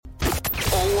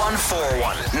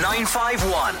0141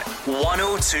 951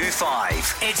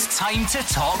 1025. It's time to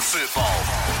talk football.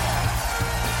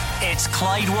 It's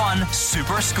Clyde One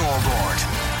Super Scoreboard.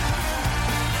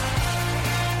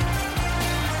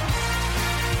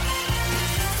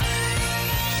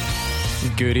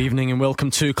 Good evening and welcome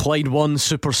to Clyde One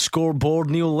Super Scoreboard.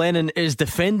 Neil Lennon is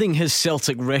defending his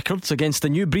Celtic records against a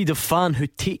new breed of fan who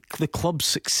take the club's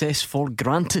success for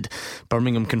granted.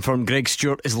 Birmingham confirmed Greg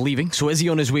Stewart is leaving, so is he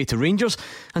on his way to Rangers?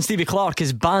 And Stevie Clarke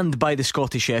is banned by the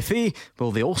Scottish FA.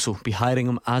 Will they also be hiring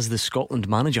him as the Scotland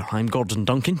manager? I'm Gordon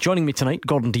Duncan. Joining me tonight,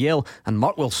 Gordon Dalziel and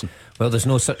Mark Wilson. Well, there's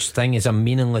no such thing as a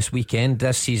meaningless weekend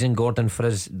this season, Gordon. For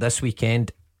us this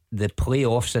weekend, the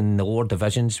playoffs in the lower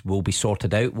divisions will be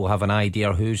sorted out. We'll have an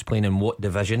idea who's playing in what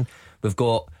division. We've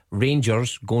got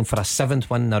Rangers going for a 7th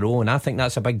win in a row, and I think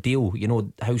that's a big deal. You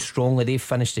know how strongly they've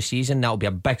finished the season. That'll be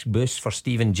a big boost for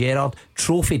Steven Gerrard.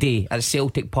 Trophy day at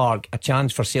Celtic Park, a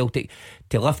chance for Celtic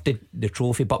to lift the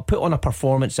trophy, but put on a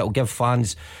performance that will give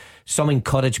fans some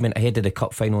encouragement ahead of the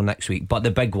cup final next week. But the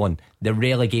big one, the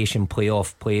relegation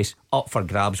playoff place up for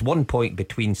grabs. 1 point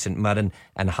between St Mirren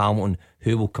and Hamilton.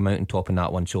 Who will come out on top in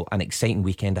that one? So an exciting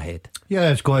weekend ahead.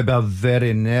 Yeah, it's going to be a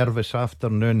very nervous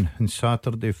afternoon and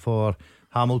Saturday for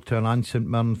Hamilton and St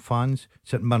Mirren fans.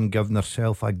 St Mirren giving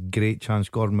themselves a great chance,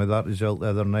 Gordon, with that result the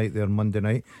other night, there Monday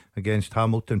night against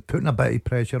Hamilton, putting a bit of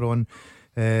pressure on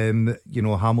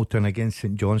Hamilton against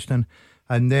St Johnstone.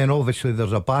 And then obviously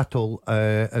there's a battle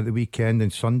at the weekend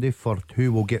and Sunday for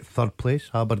who will get third place,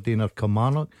 Aberdeen or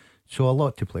Kilmarnock. So a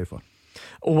lot to play for.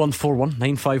 0141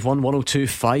 951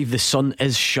 1025. The sun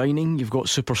is shining. You've got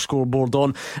Super Scoreboard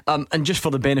on. And just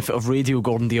for the benefit of radio,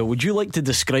 Gordon Dalziel, would you like to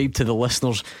describe to the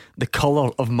listeners the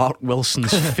colour of Mark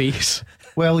Wilson's face?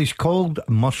 Well, he's called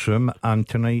Mushroom, and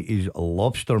tonight he's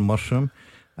Lobster Mushroom.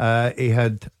 He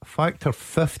had factor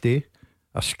 50,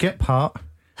 a skip hat.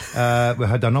 We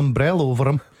had an umbrella over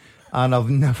him, and I've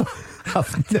never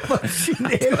seen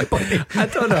anybody. I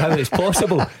don't know how it's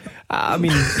possible. I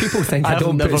mean, people think I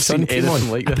don't never put seen sunscreen on.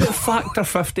 like I this. put factor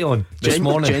 50 on this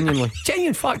morning.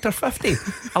 Genuine factor 50.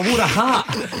 I wore a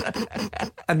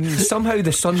hat, and somehow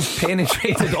the sun's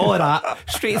penetrated all of that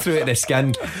straight through to the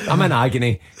skin. I'm in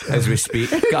agony as we speak.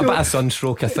 Got a bit of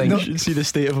sunstroke, I think. You should see the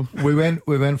state of him. We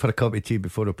went for a cup of tea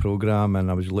before the programme, and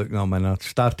I was looking at him and I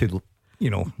started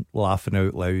laughing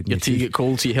out loud. Your tea get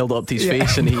cold, so you held it up to his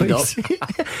face and he heated up.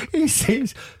 He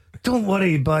says, "Don't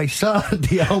worry, by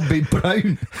Saturday I'll be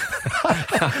brown."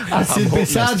 I said, by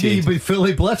Saturday you'll be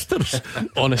fully blisters.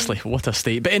 Honestly, what a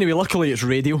state. But anyway, luckily it's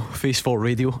radio, Face 4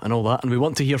 radio and all that, and we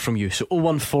want to hear from you. So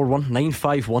 0141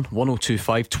 951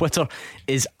 1025. Twitter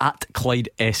is at Clyde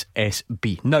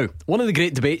SSB. Now, one of the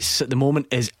great debates at the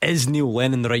moment is Neil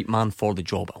Lennon the right man for the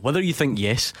job? Whether you think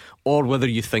yes or whether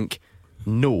you think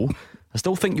no, I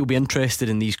still think you'll be interested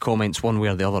in these comments one way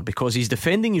or the other, because he's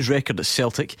defending his record at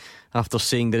Celtic after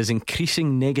saying there is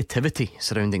increasing negativity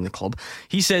surrounding the club.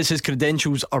 He says his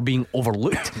credentials are being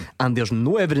overlooked and there's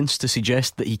no evidence to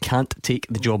suggest that he can't take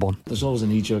the job on. There's always a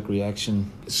knee-jerk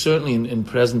reaction. Certainly in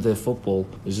present-day football,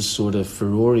 there's a sort of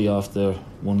furore after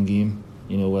one game,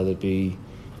 whether it be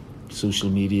social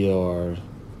media or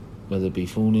whether it be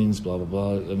phone-ins, blah, blah,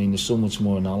 blah. I mean, there's so much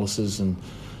more analysis and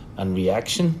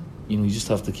reaction. You just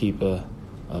have to keep a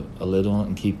lid on it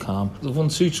and keep calm. They've won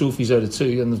 2 trophies out of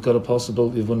 2, and they've got a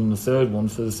possibility of winning the third one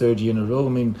for the third year in a row. I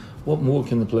mean, what more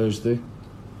can the players do?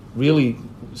 Really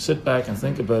sit back and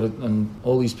think about it, and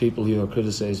all these people who are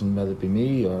criticising, whether it be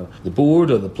me or the board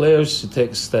or the players, should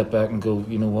take a step back and go,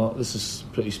 you know what, this is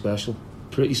pretty special.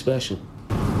 Pretty special.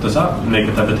 Does that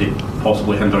negativity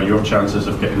possibly hinder your chances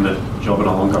of getting the job on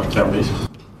a longer term basis?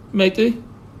 Might do,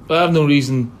 but I have no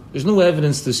reason. There's no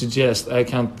evidence to suggest I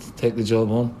can't take the job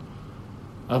on.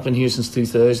 I've been here since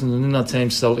 2000, and in that time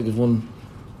Celtic have won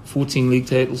 14 league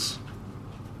titles,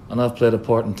 and I've played a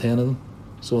part in 10 of them.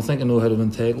 So I think I know how to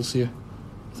win titles here.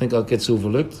 I think that gets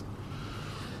overlooked.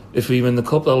 If we win the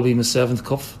cup, that'll be my 7th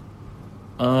cup.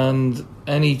 And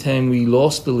any time we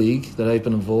lost the league that I've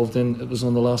been involved in, it was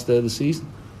on the last day of the season.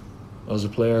 As a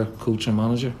player, coach and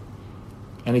manager.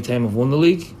 Any time I've won the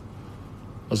league,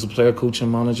 as a player, coach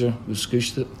and manager, we've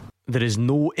scooshed it. There is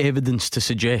no evidence to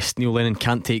suggest Neil Lennon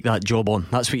can't take that job on.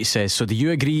 That's what he says. So do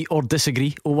you agree or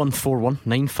disagree? 0141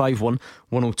 951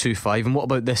 1025. And what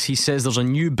about this? He says there's a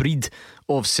new breed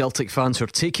of Celtic fans who are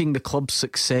taking the club's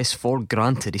success for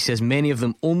granted. He says many of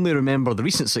them only remember the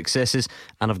recent successes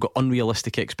and have got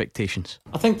unrealistic expectations.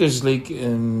 I think there's like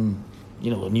a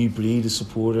new breed of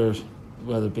supporter,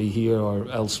 whether it be here or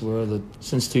elsewhere, that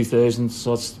since 2000,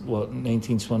 so that's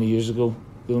 19, 20 years ago,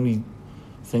 the only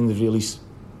thing they've really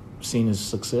seen as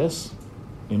success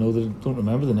You know, they don't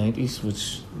remember the 90s,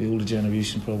 which the older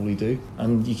generation probably do.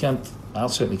 And I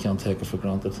certainly can't take it for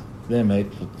granted. They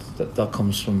might, but that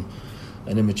comes from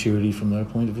an immaturity from their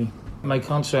point of view. My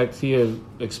contract here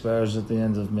expires at the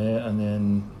end of May, and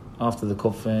then after the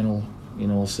cup final, you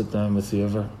know, I'll sit down with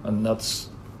whoever, and that's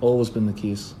always been the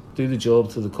case. Do the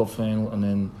job to the cup final and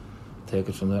then take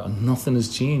it from there. And nothing has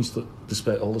changed,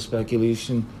 despite all the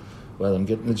speculation, whether I'm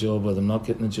getting the job, whether I'm not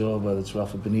getting the job, whether it's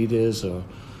Rafa Benitez or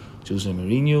Jose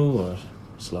Mourinho or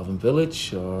Slaven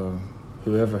Bilic or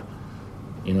whoever.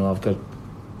 You know, I've got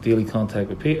daily contact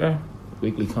with Peter,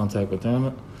 weekly contact with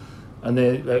Dermot, and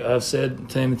they, like I've said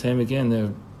time and time again,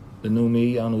 they know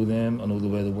me, I know them, I know the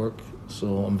way they work,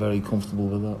 so I'm very comfortable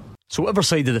with that. So whatever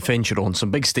side of the fence you're on,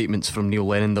 some big statements from Neil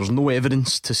Lennon. There's no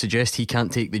evidence to suggest he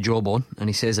can't take the job on, and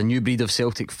he says a new breed of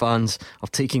Celtic fans are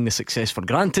taking the success for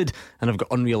granted and have got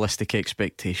unrealistic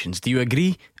expectations. Do you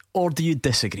agree or do you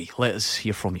disagree? Let us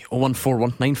hear from you.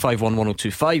 0141 951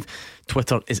 1025.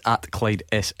 Twitter is at Clyde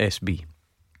SSB.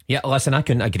 Yeah, listen, I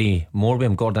couldn't agree more with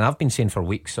him, Gordon. I've been saying for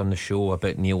weeks on the show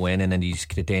about Neil Lennon and his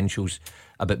credentials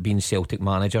about being Celtic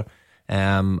manager.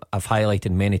 I've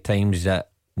highlighted many times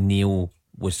that Neil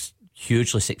was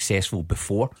hugely successful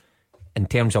before in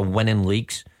terms of winning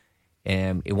leagues.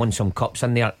 He won some cups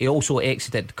in there. He also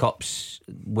exited cups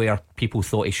where people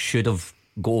thought he should have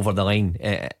go over the line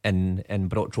and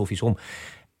brought trophies home.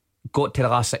 Got to the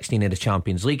last 16 of the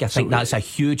Champions League. I think that's a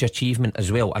huge achievement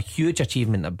as well. A huge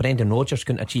achievement that Brendan Rodgers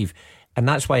couldn't achieve, and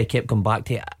that's why I kept coming back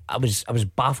to it. I was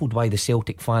baffled why the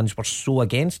Celtic fans were so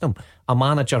against him. A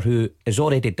manager who has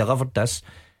already delivered this,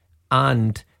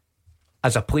 and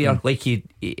as a player, like he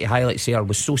highlights there,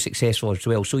 was so successful as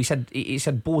well. So he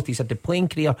said both. He said the playing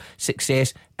career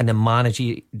success and the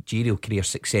managerial career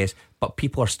success, but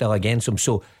people are still against him.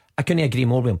 So I couldn't agree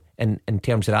more with him in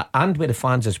terms of that, and with the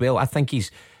fans as well. I think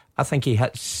he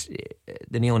hits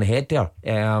the nail on the head there.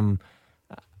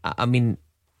 I mean,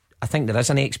 I think there is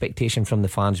an expectation from the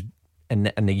fans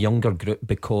in the younger group,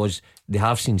 because they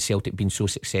have seen Celtic being so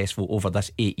successful over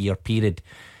this 8-year period.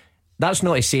 That's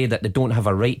not to say that they don't have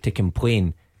a right to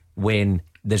complain when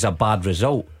there's a bad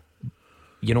result,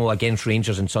 you know, against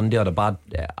Rangers on Sunday, or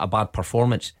a bad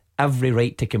performance. Every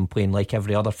right to complain, like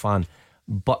every other fan.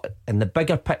 But in the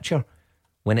bigger picture,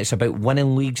 when it's about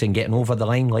winning leagues and getting over the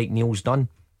line like Neil's done,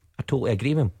 I totally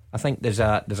agree with him. I think there's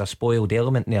a spoiled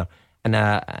element there, and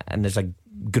there's a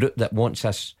group that wants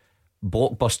this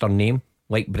blockbuster name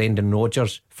like Brendan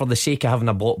Rodgers for the sake of having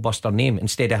a blockbuster name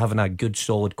instead of having a good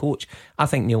solid coach. I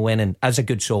think Neil Lennon is a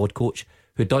good solid coach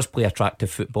who does play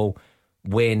attractive football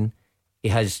when he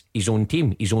has his own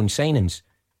team, his own signings.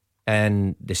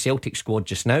 And the Celtic squad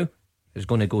just now is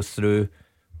going to go through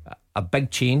a big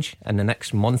change in the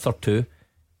next month or two,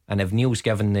 and if Neil's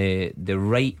given the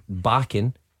right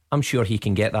backing, I'm sure he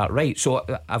can get that right. So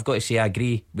I've got to say I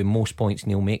agree with most points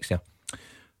Neil makes there.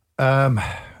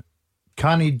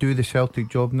 Can he do the Celtic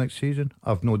job next season?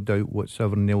 I've no doubt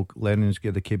whatsoever Neil Lennon's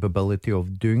got the capability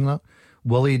of doing that.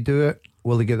 Will he do it?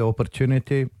 Will he get the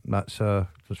opportunity? That's for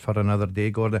another day,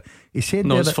 Gordon. He said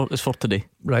no, it's for today.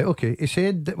 Right, okay. He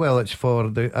said, well, it's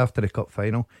for after the cup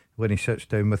final, when he sits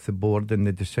down with the board and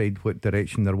they decide what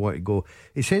direction they want to go.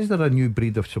 He says they're a new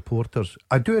breed of supporters.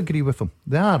 I do agree with him.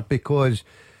 They are, because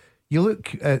you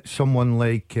look at someone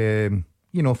like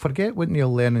forget what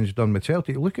Neil Lennon's done with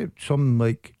Celtic. Look at someone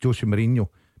like Jose Mourinho.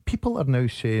 People are now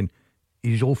saying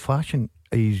he's old fashioned,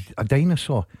 he's a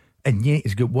dinosaur, and yet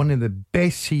he's got one of the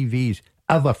best CVs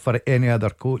ever for any other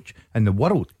coach in the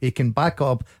world. He can back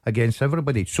up against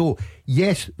everybody. So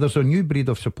yes, there's a new breed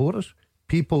of supporters.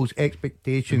 People's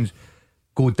expectations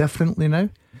go differently now.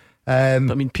 I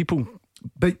mean,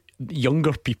 but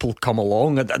younger people come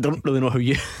along. I don't really know how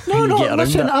you get around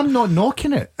listen, that. I'm not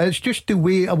knocking it. It's just the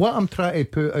way. What I'm trying to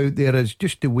put out there is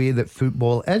just the way that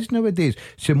football is nowadays.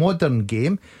 It's a modern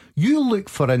game. You look,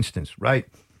 for instance, right,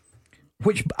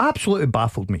 which absolutely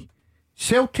baffled me.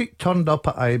 Celtic turned up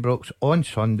at Ibrox on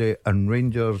Sunday and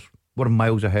Rangers were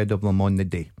miles ahead of them on the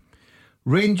day.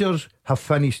 Rangers have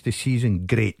finished the season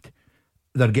great.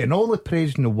 They're getting all the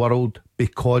praise in the world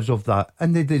because of that,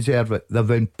 and they deserve it.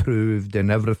 They've improved and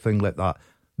everything like that.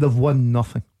 They've won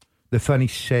nothing. They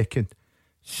finished second.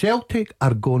 Celtic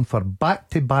are going for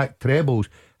back-to-back trebles,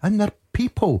 and there are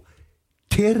people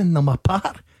tearing them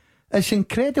apart. It's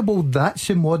incredible. That's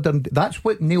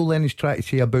what Neil Lennon's trying to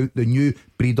say about the new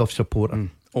breed of supporter.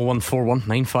 0141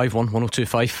 951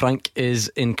 1025. Frank is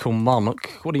in Kilmarnock.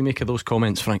 What do you make of those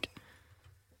comments, Frank?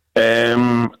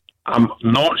 I'm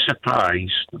not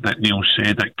surprised that Neil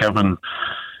said that, given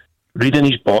reading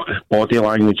his body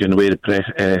language and the way the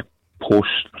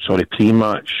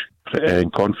pre-match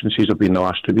conferences have been the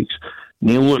last 2 weeks.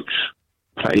 Neil looks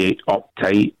pretty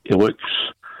uptight. He looks,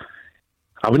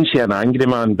 I wouldn't say an angry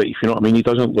man, but if you know what I mean, he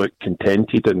doesn't look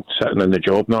contented and sitting in the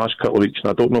job in the last couple of weeks.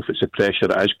 And I don't know if it's the pressure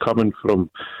that is coming from.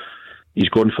 He's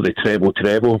going for the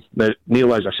treble. Now,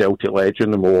 Neil is a Celtic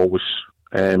legend, and we'll always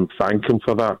thank him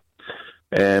for that.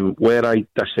 Where I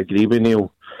disagree with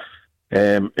Neil,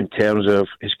 in terms of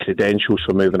his credentials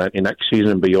for moving into next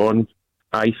season and beyond,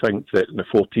 I think that in the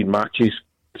 14 matches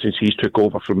since he's took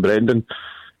over from Brendan,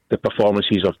 the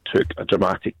performances have took a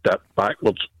dramatic dip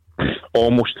backwards,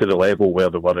 almost to the level where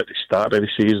they were at the start of the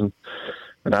season.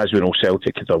 And as we know,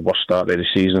 Celtic had their worst start of the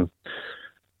season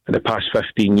in the past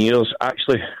 15 years.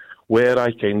 Actually, where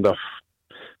I kind of,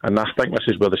 and I think this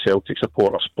is where the Celtic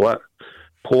supporters split,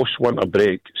 post-winter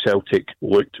break, Celtic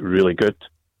looked really good,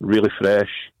 really fresh.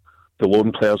 The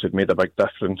lone players had made a big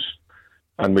difference,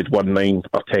 and we'd won 9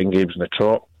 or 10 games in the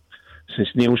trot. Since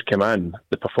Neil's come in,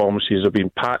 the performances have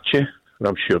been patchy, and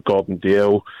I'm sure Gordon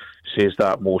Dale says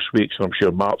that most weeks, and I'm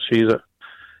sure Mark says it.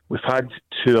 We've had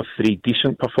 2 or 3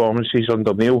 decent performances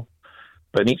under Neil,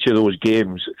 but in each of those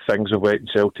games, things have went in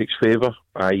Celtic's favour,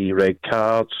 i.e. red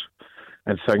cards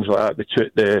and things like that.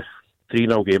 The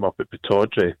 3-0 game up at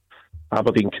Pittodrie,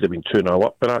 Aberdeen could have been 2-0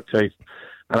 up by that time.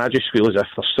 And I just feel as if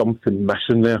there's something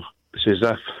missing there. It's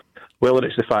as if, whether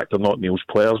it's the fact they're not Neil's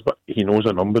players, but he knows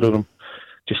a number of them,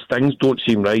 just things don't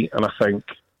seem right. And I think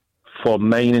for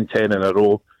 9 and 10 in a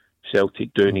row,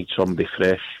 Celtic do need somebody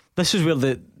fresh. This is where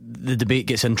the debate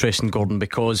gets interesting, Gordon,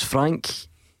 because Frank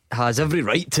has every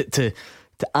right to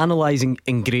analyse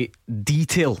in great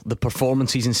detail the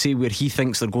performances and say where he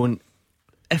thinks they're going.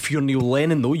 If you're Neil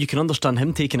Lennon, though, you can understand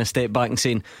him taking a step back and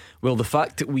saying, well, the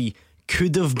fact that we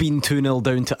could have been 2-0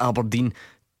 down to Aberdeen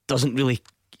doesn't really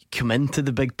come into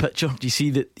the big picture. Do you see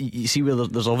that? You see where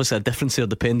there's obviously a difference there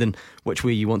depending which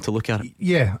way you want to look at it.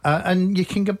 Yeah, and you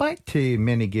can go back to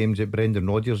many games that Brendan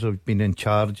Rodgers have been in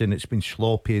charge and it's been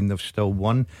sloppy and they've still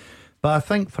won. But I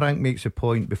think Frank makes a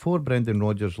point. Before Brendan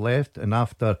Rodgers left and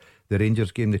after the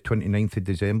Rangers game the 29th of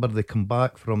December, they come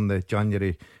back from the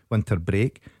January winter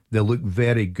break. They look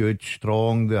very good,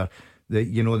 strong. They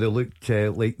looked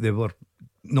like they were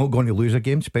not going to lose a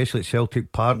game, especially at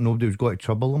Celtic Park. Nobody was going to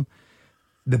trouble them.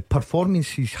 The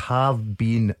performances have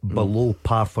been below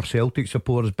par for Celtic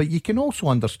supporters, but you can also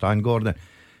understand, Gordon,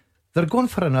 they're going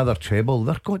for another treble.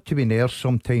 They're got to be nerves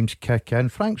sometimes kick in.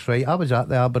 Frank's right. I was at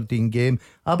the Aberdeen game.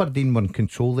 Aberdeen were in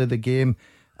control of the game,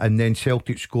 and then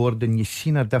Celtic scored, and you've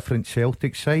seen a different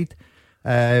Celtic side.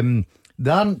 They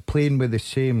aren't playing with the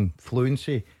same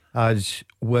fluency as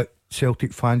what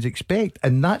Celtic fans expect,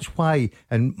 and that's why.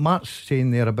 And Mark's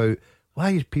saying there about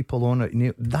why is people on it,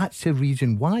 Neil? That's the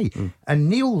reason why. And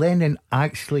Neil Lennon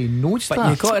actually knows that. But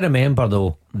you've got to remember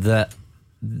though that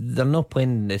they're not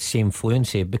playing the same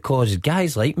fluency, because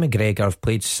guys like McGregor have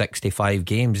played 65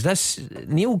 games.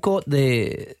 Neil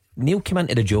came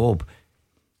into the job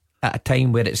at a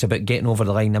time where it's about getting over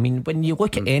the line. I mean, when you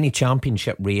look at any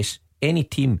championship race, any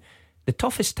team, the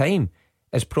toughest time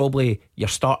is probably your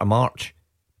start of March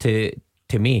to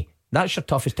May. That's your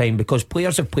toughest time, because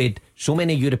players have played so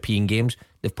many European games,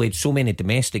 they've played so many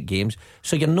domestic games,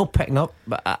 so you're not picking up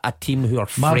a team who are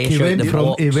Mark, fresh out the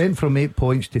blocks. He went from 8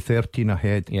 points to 13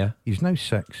 ahead. Yeah, he's now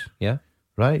 6. Yeah,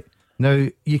 right now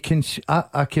you can.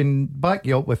 I can back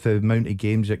you up with the amount of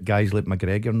games that guys like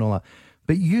McGregor and all that.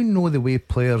 But you know the way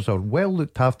players are well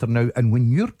looked after now, and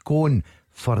when you're going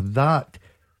for that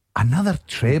another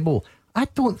treble, I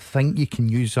don't think you can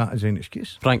use that as an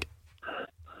excuse. Frank?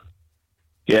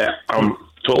 Yeah, I'm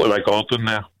totally with Gordon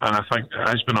there, and I think it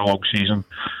has been a long season.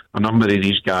 A number of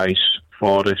these guys,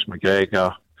 Forrest,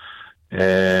 McGregor,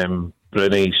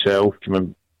 Bruni, Self,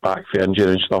 coming back for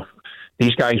injury and stuff,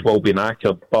 these guys will be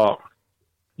knackered, but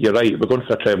you're right, we're going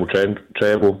for a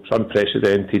treble. It's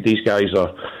unprecedented. These guys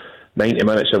are 90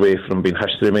 minutes away from being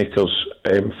history makers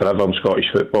forever in Scottish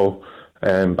football.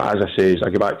 But as I say, I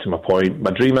go back to my point.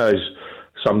 My dream is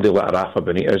somebody like Rafa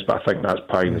Benitez, but I think that's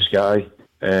pie in the sky.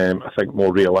 I think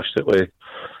more realistically,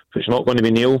 if it's not going to be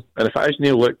Neil, and if it is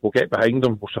Neil, look, we'll get behind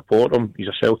him, we'll support him. He's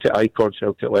a Celtic icon,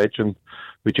 Celtic legend.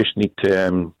 We just need to,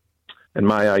 in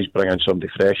my eyes, bring in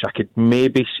somebody fresh. I could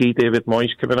maybe see David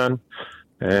Moyes coming in.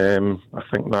 I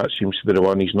think that seems to be the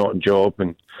one. He's not in job,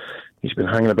 and he's been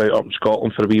hanging about up in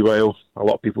Scotland for a wee while. A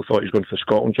lot of people thought he was going for the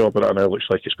Scotland job, but now it looks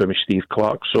like it's going to be Steve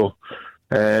Clarke. So,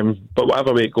 but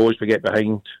whatever way it goes, we get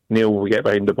behind Neil, we get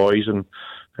behind the boys,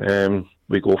 and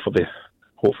we go for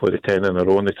hopefully the 10 in a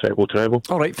row and the treble.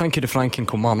 Alright, thank you to Frank and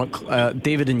Kilmarnock.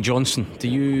 David and Johnson, do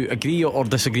you agree or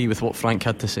disagree with what Frank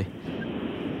had to say?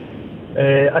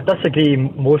 I disagree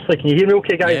mostly. Can you hear me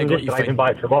okay, guys? Yeah, I'm just driving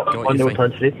back to work on the old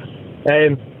country.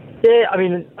 Yeah, I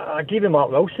mean, I agree with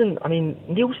Mark Wilson. I mean,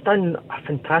 Neil's done a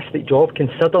fantastic job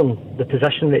considering the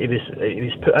position that he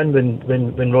was put in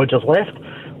when Rodgers left.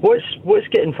 What's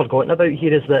getting forgotten about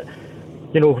here is that,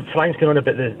 you know, Frank's going on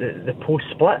about the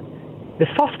post-split. The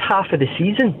first half of the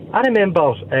season, I remember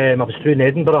I was through in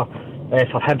Edinburgh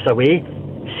for Hibs away.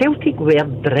 Celtic were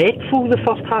dreadful the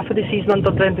first half of the season under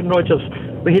Brendan Rodgers.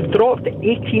 We had dropped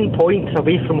 18 points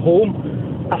away from home.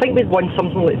 I think we'd won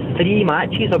something like 3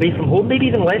 matches away from home, maybe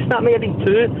even less than that, may have been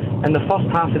 2 in the first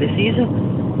half of the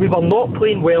season. We were not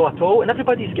playing well at all, and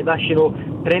everybody's got this, you know,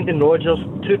 Brendan Rodgers,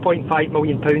 £2.5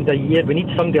 million a year, we need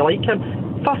somebody like him.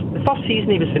 The first season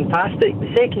he was fantastic.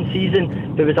 The second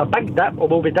season there was a big dip,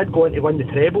 although we did go on to win the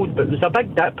treble, but it was a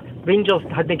big dip. Rangers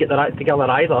hadn't get their act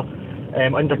together either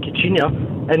under Coutinho,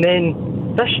 and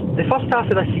then the first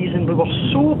half of this season we were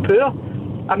so poor.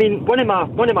 I mean, one of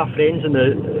my friends in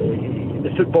the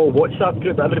football WhatsApp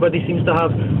group that everybody seems to have,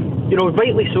 you know,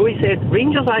 rightly so, he said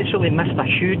Rangers actually missed a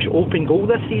huge open goal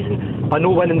this season by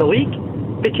no winning the league,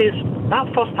 because that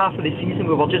first half of the season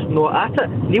we were just not at it.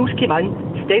 Niels came in,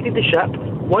 steadied the ship,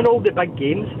 won all the big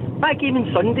games. That game on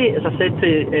Sunday, as I said to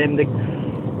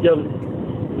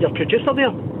your producer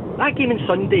there, that game on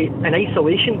Sunday in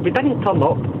isolation, we didn't turn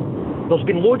up. There's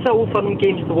been loads of Old Firm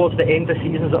games towards the end of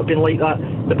seasons that have been like that.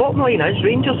 The bottom line is,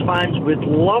 Rangers fans would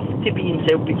love to be in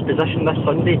Celtic's position this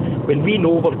Sunday when we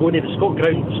know we're going to Scott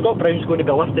Brown's going to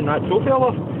be lifting that trophy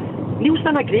off. Neil's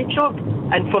done a great job,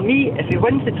 and for me, if he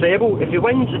wins the treble, if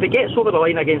he gets over the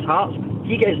line against Hearts,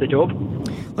 he gets the job.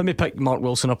 Let me pick Mark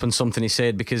Wilson up on something he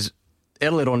said, because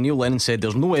earlier on Neil Lennon said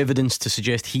there's no evidence to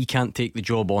suggest he can't take the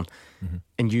job on,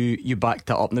 and you backed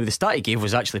that up. Now the stat he gave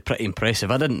was actually pretty impressive.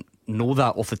 I didn't know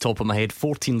that off the top of my head.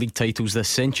 14 league titles this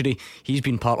century. He's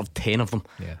been part of 10 of them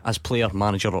as player,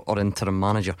 manager or interim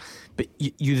manager. But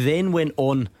you then went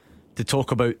on to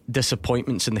talk about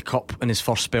disappointments in the Cup in his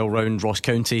first spell round. Ross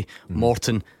County,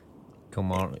 Morton.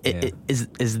 Kilmarnock,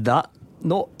 Is that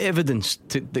not evidence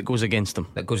that goes against them?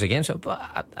 That goes against it.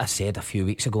 But I said a few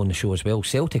weeks ago on the show as well,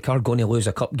 Celtic are going to lose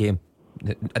a cup game.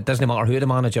 It doesn't matter who the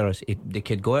manager is. They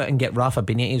could go out and get Rafa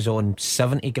Benitez on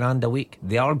 70 grand a week.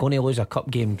 They are going to lose a cup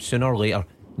game sooner or later.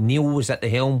 Neil was at the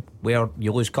helm where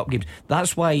you lose cup games.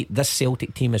 That's why this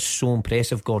Celtic team is so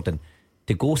impressive, Gordon.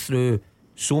 To go through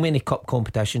so many cup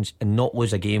competitions and not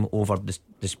lose a game over this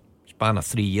span of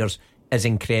 3 years is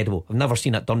incredible. I've never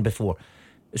seen it done before.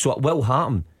 So it will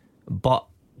happen, but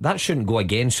that shouldn't go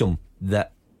against him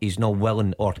that he's not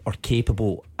willing or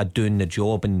capable of doing the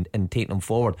job and taking them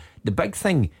forward. The big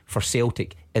thing for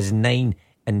Celtic is 9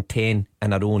 and 10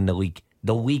 in a row in the league.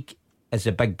 The league is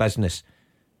a big business,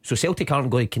 so Celtic aren't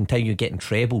going to continue getting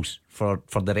trebles for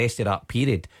the rest of that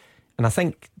period. And I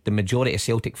think the majority of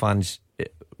Celtic fans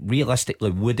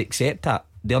realistically would accept that.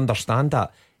 They understand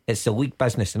that it's the league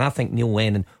business, and I think Neil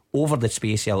Lennon, over the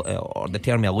space or the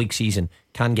term of a league season,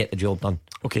 can get the job done.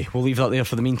 Okay, we'll leave that there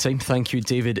for the meantime. Thank you,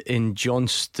 David in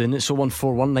Johnston. It's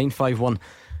 0141 951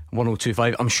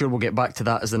 1025. I'm sure we'll get back to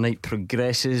that as the night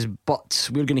progresses, but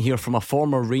we're going to hear from a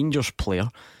former Rangers player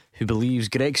who believes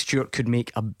Greg Stewart could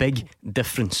make a big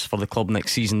difference for the club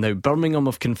next season. Now, Birmingham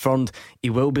have confirmed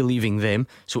he will be leaving them.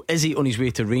 So is he on his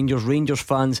way to Rangers? Rangers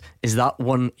fans, is that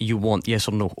one you want? Yes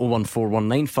or no? 0141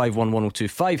 951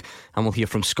 1025. And we'll hear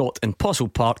from Scott in Postle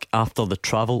Park after the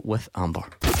travel with Amber.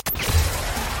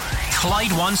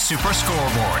 Clyde One Super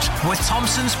Scoreboard with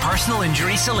Thompson's personal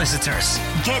injury solicitors.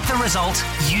 Get the result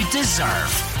you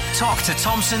deserve. Talk to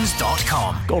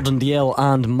Thompsons.com. Gordon Dalziel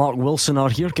and Mark Wilson are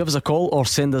here. Give us a call or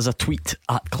send us a tweet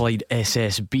at Clyde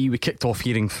SSB. We kicked off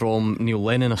hearing from Neil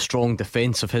Lennon a strong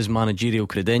defence of his managerial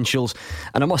credentials,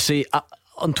 and I must say,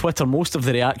 on Twitter most of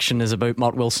the reaction is about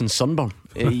Mark Wilson's sunburn.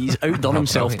 He's outdone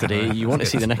himself today. You want to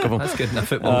see the nick of him. That's good in a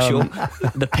football show.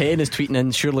 The Pen is tweeting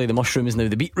in, surely the mushroom is now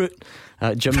the beetroot.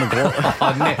 Jim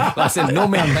McLaughlin Listen, no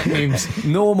more nicknames.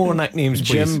 No more nicknames, please.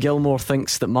 Jim Gilmore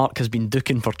thinks that Mark has been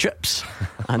duking for chips.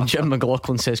 And Jim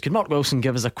McLaughlin says, could Mark Wilson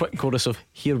give us a quick chorus of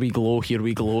here we glow, here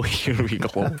we glow, here we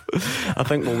glow? I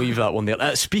think we'll leave that one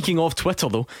there. Speaking of Twitter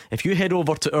though, if you head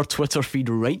over to our Twitter feed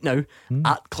right now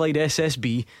at Clyde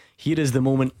SSB, here is the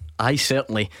moment I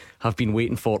certainly have been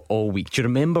waiting for all week. Do you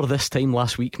remember this time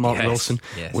last week, Mark Wilson,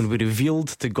 when we revealed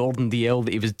to Gordon Dalziel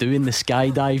that he was doing the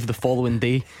skydive the following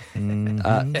day?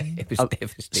 It was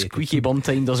devastating. Squeaky bum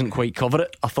time doesn't quite cover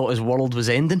it. I thought his world was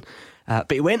ending,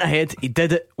 but he went ahead, he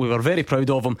did it. We were very proud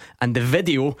of him, and the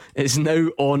video is now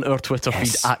on our Twitter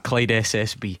feed at Clyde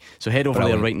SSB. So head over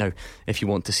there right now if you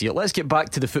want to see it. Let's get back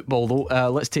to the football though.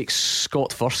 Let's take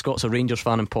Scott first. Scott's a Rangers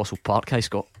fan in Postle Park. Hi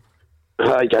Scott.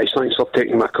 Hi guys, thanks for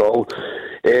taking my call.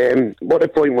 What the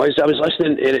point was, I was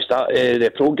listening to the start of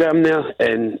the programme there,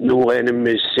 and Noel Lennon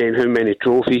was saying how many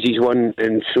trophies he's won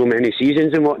in so many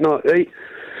seasons and whatnot, right?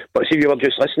 But see, if you were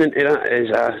just listening to that as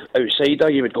an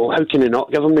outsider, you would go, how can they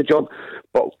not give him the job?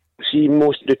 But see,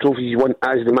 most of the trophies he won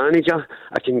as the manager,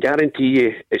 I can guarantee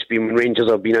you it's been when Rangers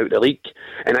have been out of the league.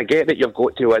 And I get that you've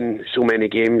got to win so many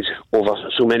games over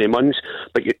so many months,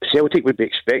 but Celtic would be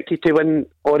expected to win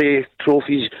all the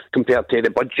trophies compared to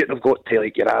the budget they've got to,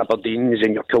 like your Aberdeens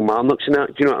and your Kilmarnocks and that.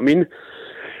 Do you know what I mean?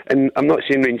 And I'm not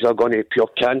saying Rangers are going to pure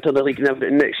canter the league and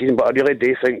everything next season, but I really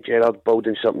do think Gerrard's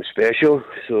building something special.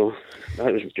 So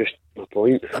that was just my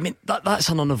point. I mean, that's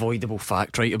an unavoidable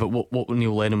fact, right, about what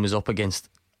Neil Lennon was up against.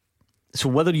 So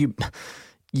whether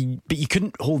but you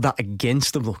couldn't hold that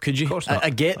against them, though, could you? Of course not. I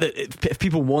get that if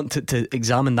people want to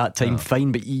examine that time,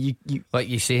 fine, but you like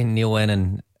you say, Neil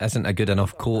Lennon isn't a good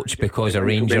enough coach because of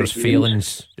Rangers'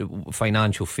 failings,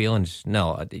 financial failings.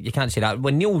 No, you can't say that.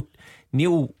 When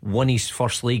Neil won his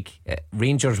first league,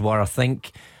 Rangers were, I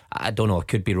think, I don't know, I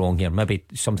could be wrong here, maybe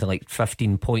something like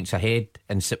 15 points ahead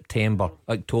in September,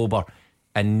 October,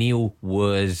 and Neil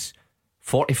was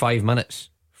 45 minutes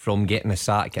from getting a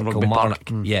sack at Kilmarnock.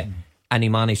 Yeah, and he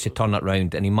managed to turn it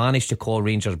round, and he managed to call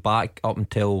Rangers back up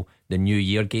until the New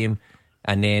Year game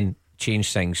and then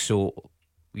change things. So,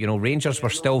 you know, Rangers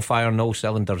were still firing all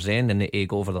cylinders then, and they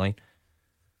go over the line.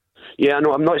 Yeah, I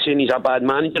know, I'm not saying he's a bad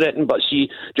manager, but see,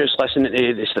 just listening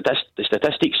to the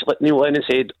statistics, like Neil Lennon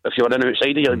said, if you're an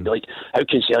outsider, you'd be like, how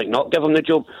can Celtic not give him the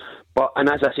job? But, and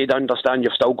as I said, I understand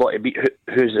you've still got to beat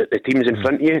who's the teams in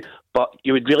front of you, but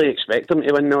you would really expect them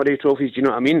to win all the trophies, do you know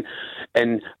what I mean?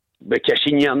 And with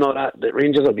Caixinha and all that, the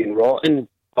Rangers have been rotten,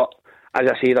 but as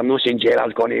I said, I'm not saying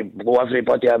Gerrard's going to blow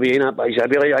everybody away in it, but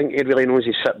I think he really knows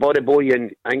his football, the boy,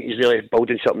 and I think he's really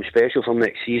building something special for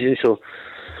next season, so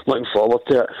looking forward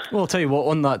to it. Well, I'll tell you what,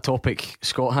 on that topic,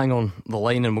 Scott, hang on the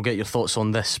line and we'll get your thoughts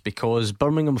on this, because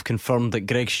Birmingham have confirmed that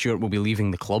Greg Stewart will be leaving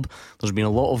the club. There's been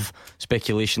a lot of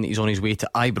speculation that he's on his way to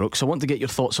Ibrox, so I want to get your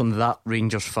thoughts on that,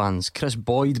 Rangers fans. Chris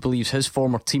Boyd believes his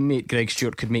former teammate Greg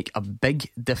Stewart could make a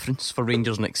big difference for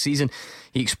Rangers next season.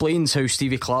 He explains how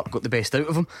Stevie Clarke got the best out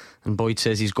of him, and Boyd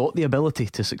says he's got the ability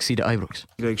to succeed at Ibrox.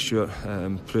 Greg Stewart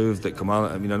proved at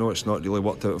Kilmarnock, I mean, I know it's not really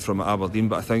worked out from at Aberdeen,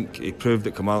 but I think he proved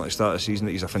at Kilmarnock at the start of the season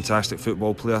that he's a fantastic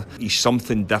football player. He's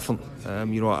something different.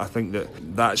 You know, I think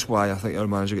that's why I think our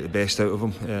manager got the best out of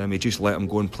him. He just let him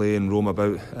go and play and roam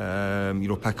about, you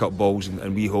know, pick up balls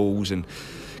and wee holes and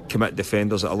commit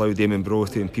defenders that allow Damon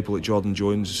Brophy and people like Jordan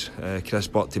Jones, Chris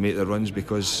Butt to make their runs,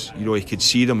 because, you know, he could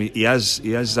see them. He has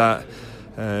that.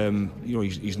 You know,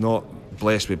 he's not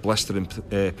blessed with blistering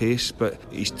pace, but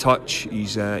his touch,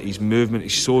 his movement,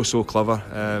 he's so clever.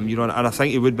 You know, and I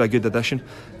think he would be a good addition.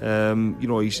 You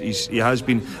know, he has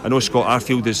been. I know Scott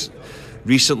Arfield has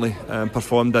recently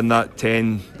performed in that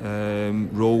 10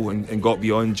 role and got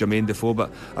beyond Jermaine Defoe,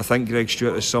 but I think Greg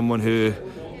Stewart is someone who,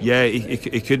 yeah,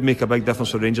 he could make a big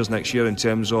difference for Rangers next year in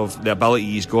terms of the ability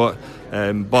he's got,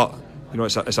 but you know,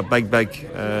 it's a big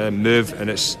move, and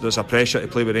there's a pressure to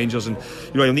play with Rangers, and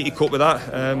you know, you'll need to cope with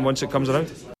that once it comes around.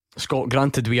 Scott,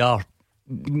 granted we are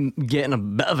getting a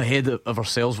bit of ahead of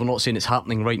ourselves, we're not saying it's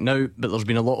happening right now, but there's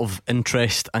been a lot of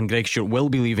interest and Greg Stewart will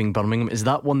be leaving Birmingham. Is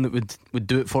that one that would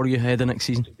do it for you ahead of next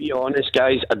season? To be honest,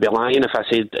 guys, I'd be lying if I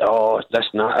said, this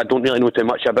and that. I don't really know too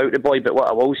much about the boy, but what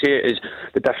I will say is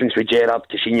the difference with Gerrard,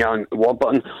 Caixinha and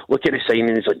Warburton. Look at the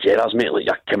signings like Gerrard's made, like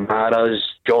your Kamaras,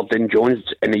 Jordan Jones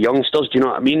and the youngsters, do you know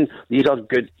what I mean? These are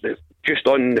good. Just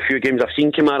on the few games I've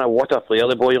seen Kamara, what a player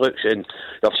the boy looks, and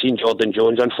I've seen Jordan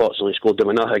Jones unfortunately scored the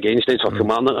winner against it for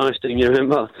Kilmarnock last time, you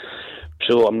remember?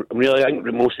 So I think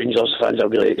most Rangers fans are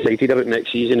really excited about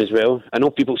next season as well. I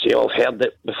know people say, I've heard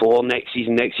it before, next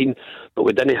season, but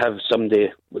we didn't have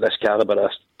somebody with this calibre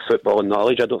of football and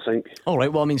knowledge, I don't think.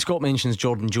 Alright, well, I mean, Scott mentions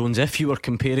Jordan Jones. If you were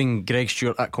comparing Greg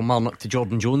Stewart at Kilmarnock to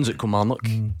Jordan Jones at Kilmarnock,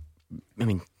 I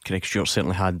mean, Greg Stewart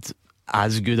certainly had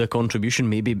as good a contribution,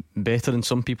 maybe better in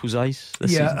some people's eyes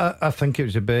this season. I think it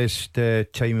was the best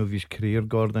time of his career,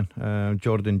 Gordon.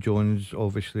 Jordan Jones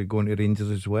obviously going to Rangers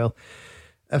as well.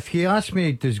 If you ask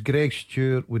me, does Greg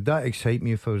Stewart, would that excite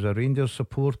me if I was a Rangers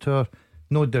supporter?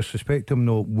 No disrespect to him,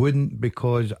 no, it wouldn't,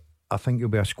 because I think he'll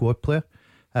be a squad player.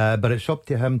 But it's up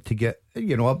to him to get,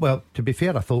 you know, well, to be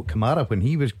fair, I thought Kamara, when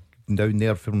he was down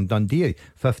there from Dundee,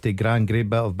 50 grand, great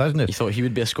bit of business. You thought he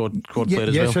would be a squad player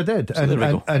as yes, well? Yes, I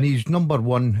did. And he's number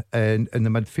one in the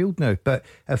midfield now. But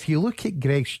if you look at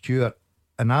Greg Stewart,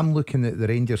 and I'm looking at the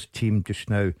Rangers team just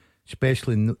now,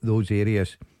 especially in those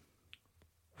areas,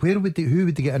 who would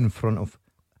they get in front of?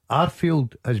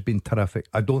 Arfield has been terrific.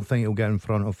 I don't think he'll get in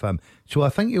front of him. So I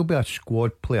think he'll be a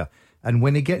squad player. And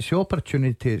when he gets the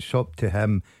opportunity, it's up to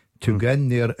him to go in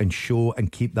there and show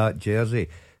and keep that jersey.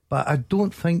 But I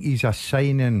don't think he's a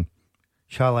signing,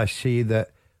 shall I say,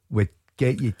 that would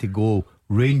get you to go,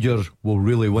 Rangers will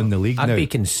really win the league. I'd be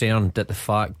concerned at the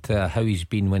fact how he's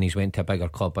been when he's went to a bigger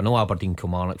club. I know Aberdeen,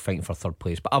 Kilmarnock fighting for third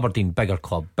place, but Aberdeen, bigger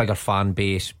club, bigger fan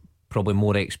base, probably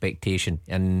more expectation,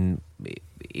 and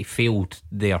he failed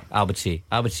there. I would say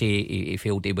he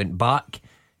failed. He went back,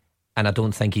 and I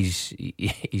don't think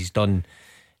he's done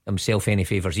himself any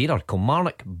favours either.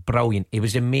 Kilmarnock, brilliant. He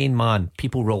was the main man.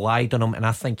 People relied on him, and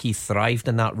I think he thrived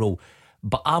in that role.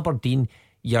 But Aberdeen,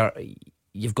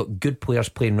 you've got good players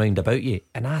playing round about you,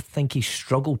 and I think he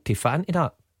struggled to fit into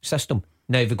that system.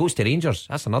 Now if he goes to Rangers,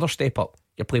 that's another step up.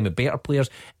 You're playing with better players,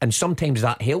 and sometimes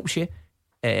that helps you.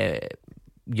 It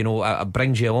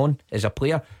brings you on as a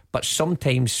player. But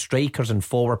sometimes strikers and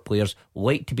forward players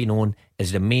like to be known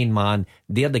as the main man.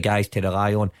 They're the guys to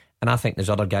rely on, and I think there's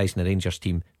other guys in the Rangers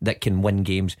team that can win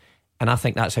games, and I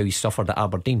think that's how he suffered at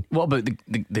Aberdeen. What about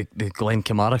the Glenn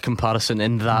Kamara comparison,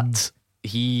 in that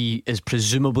he is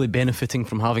presumably benefiting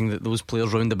from having those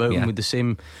players round about him with the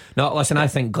same... No, listen, I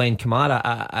think Glenn Kamara,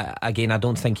 I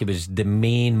don't think he was the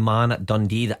main man at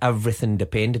Dundee, that everything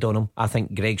depended on him. I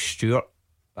think Greg Stewart,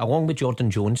 along with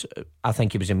Jordan Jones, I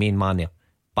think he was the main man there.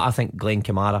 But I think Glenn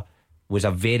Kamara was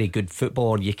a very good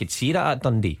footballer. You could see that at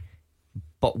Dundee,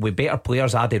 but with better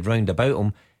players added round about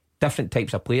him, different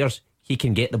types of players, he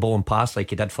can get the ball and pass like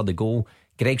he did for the goal.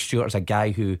 Greg Stewart's a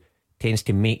guy who tends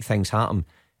to make things happen,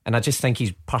 and I just think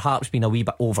he's perhaps been a wee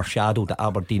bit overshadowed at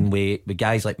Aberdeen with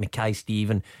guys like Mackay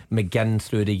Stephen, McGinn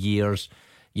through the years,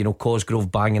 Cosgrove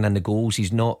banging in the goals.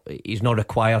 He's not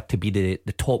required to be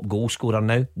the top goal scorer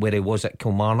now, where he was at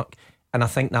Kilmarnock, and I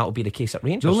think that will be the case at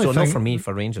Rangers. So not for me,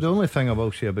 for Rangers. The only thing I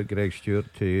will say about Greg Stewart,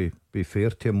 to be fair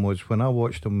to him, was when I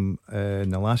watched him in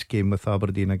the last game with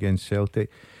Aberdeen against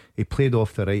Celtic, he played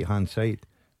off the right hand side,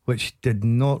 which did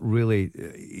not really,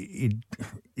 he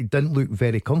didn't look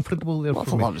very comfortable there. Well, I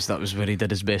thought that was where he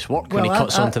did his best work, when he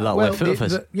cuts onto that left foot of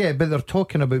his. Yeah, but they're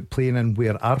talking about playing in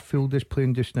where Arfield is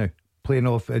playing just now, playing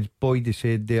off, as Boydie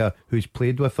said there, who's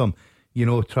played with him,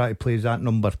 try to play as that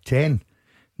number 10.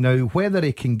 Now whether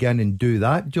he can get in and do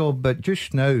that job, but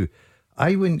just now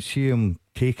I wouldn't see him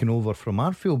taking over from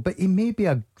Arfield, but he may be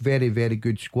a very, very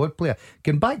good squad player.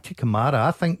 Going back to Kamara, I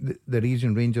think the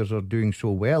reason Rangers are doing so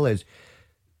well is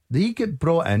they get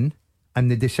brought in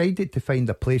and they decided to find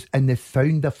a place, and they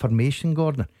found a formation,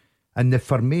 Gordon, and the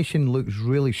formation looks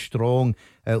really strong.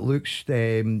 It looks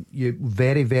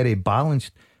very, very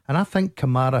balanced, and I think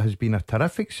Kamara has been a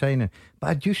terrific signing. But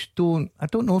I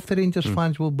don't know if the Rangers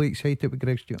fans will be excited with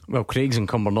Greg Stewart. Well, Craig's in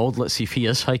Cumbernauld. Let's see if he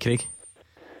is. Hi, Craig.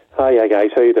 Hi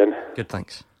guys, how you doing? Good,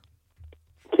 thanks.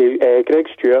 Okay, Greg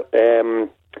Stewart,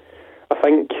 I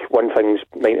think one thing's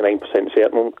 99%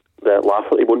 certain, that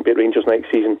Lafferty won't be at Rangers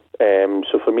next season.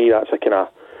 So for me, that's a kind of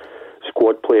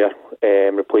squad player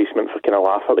replacement for kind of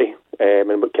Lafferty.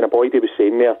 And what kind of Boydie was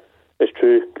saying there is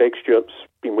true. Greg Stewart's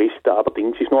been wasted at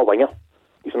Aberdeen. He's not a winger,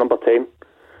 he's a number 10.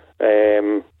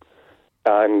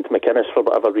 And McInnes, for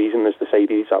whatever reason, has decided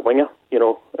he's a winger,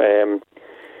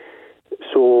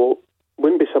 so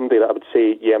wouldn't be somebody that I would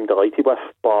say, yeah, I'm delighted with,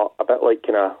 but a bit like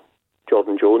kind of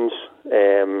Jordan Jones,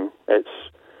 we're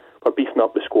beefing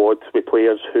up the squad with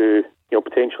players who,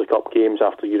 potentially cup games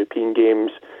after European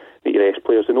games, the rest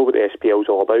players, they know what the SPL is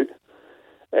all about.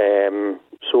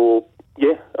 So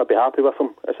yeah, I'd be happy with him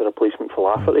as a replacement for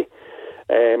Lafferty.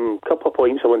 Couple of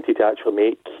points I wanted to actually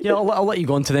make. Yeah, I'll let you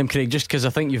go on to them, Craig, just because I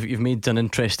think you've made an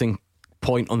interesting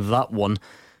point on that one.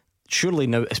 Surely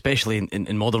now, especially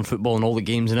in modern football and all the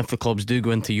games, and if the clubs do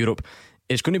go into Europe,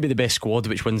 it's going to be the best squad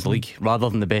which wins the league rather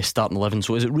than the best starting 11.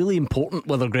 So is it really important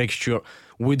whether Greg Stewart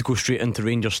would go straight into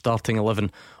Rangers starting 11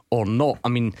 or not? I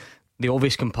mean, the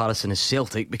obvious comparison is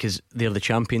Celtic, because they're the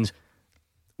champions.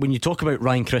 When you talk about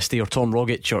Ryan Christie or Tom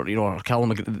Rogic or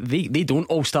Callum McGregor, they don't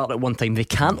all start at one time. They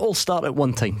can't all start at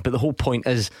one time, but the whole point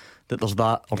is that there's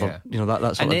that, or that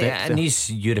sort of depth. And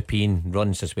these European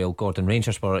runs as well, Gordon.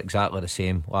 Rangers were exactly the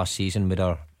same last season with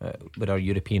our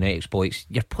European exploits.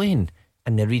 You're playing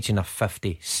in the region of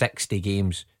 50, 60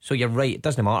 games. So you're right, it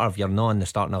doesn't matter if you're not in the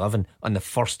starting 11 on the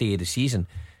first day of the season.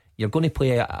 You're going to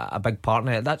play a big part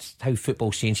in it. That's how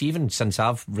football's changed. Even since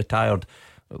I've retired,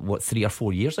 3 or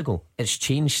 4 years ago, it's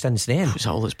changed since then. Is that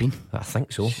all it's been? I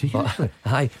think so.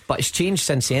 But it's changed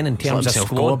since then in terms of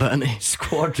squad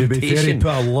rotation. To be fair, he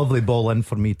put a lovely ball in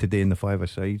for me today in the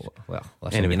 5-a-side. Well,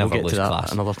 listen, anyway, never we'll get lose to that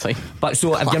class another time. But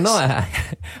so if you're not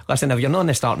if you're not in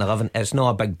the starting 11, it's not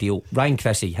a big deal. Ryan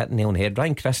Christie hit the nail on the head.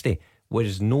 Ryan Christie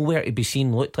was nowhere to be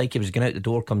seen. Looked like he was going out the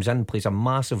door, comes in, plays a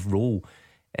massive role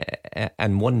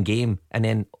in one game, and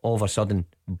then all of a sudden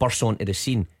bursts onto the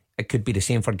scene. it could be the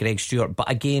same for Greg Stewart. But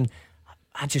again,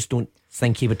 I just don't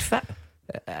think he would fit.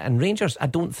 And Rangers, I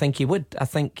don't think he would. I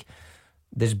think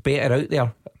there's better out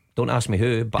there. Don't ask me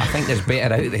who, but I think there's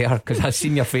better out there, because I've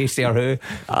seen your face there, who.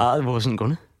 I wasn't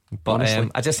going to. But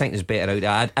I just think there's better out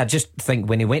there. I just think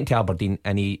when he went to Aberdeen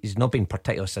and he's not been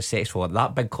particularly successful at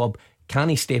that big club, can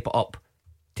he step it up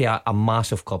to a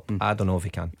massive club? I don't know if he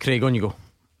can. Craig, on you go.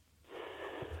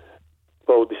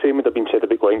 Well, the same would have been said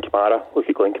about Glenn Kamara. Look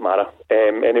at Glenn Kamara.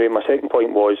 Anyway, my second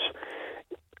point was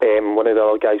one of the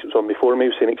other guys that was on before me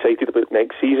was saying excited about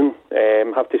next season.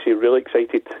 Have to say, really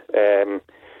excited.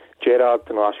 Gerrard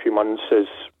in the last few months has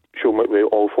shown what we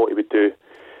all thought he would do,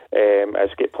 as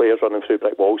get players running through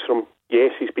brick walls for him.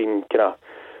 Yes, he's been kind of,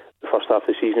 the first half of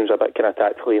the season was a bit kind of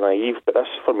tactically naive, but this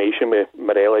formation with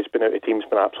Morella's been out of the team's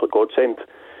been an absolute godsend.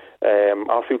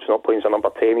 Arfield's not playing as a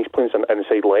number 10, he's playing as an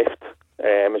inside left,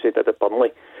 as he did at Burnley.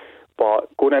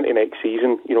 But going into next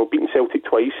season, beating Celtic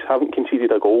twice, haven't conceded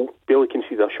a goal, barely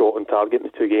conceded a shot on target in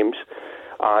the 2 games,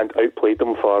 and outplayed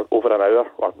them for over an hour,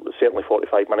 or certainly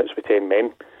 45 minutes with 10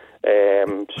 men.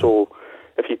 So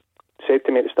if you said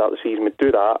to me at the start of the season we'd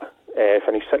do that,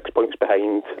 finish 6 points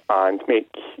behind and make,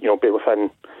 be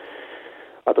within,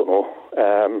 I don't know,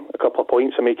 a couple of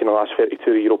points of making the last 32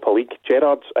 of the Europa League.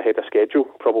 Gerrard's ahead of schedule,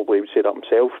 probably would say that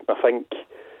himself. I think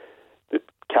the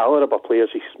calibre of players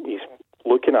he's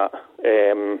looking at,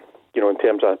 in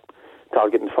terms of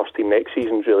targeting the first team next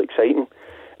season is really exciting.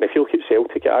 And if you look at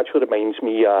Celtic, it actually reminds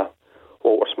me of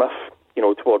Walter Smith,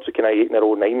 towards the kind of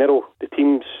 8-0, 9-0. The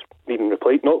team's needing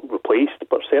not replaced,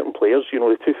 but certain players,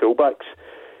 the 2 fullbacks,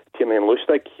 Tierney and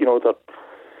Lustig,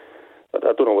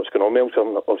 I don't know what's going on with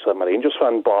him. Obviously I'm a Rangers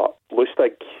fan, but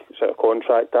Lustig is out of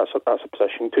contract. That's a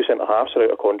position. 2 centre-halves are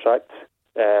out of contract.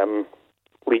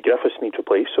 Lee Griffiths needs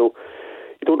replaced, so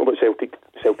you don't know what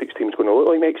Celtic's team's going to look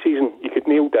like next season. You could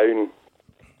nail down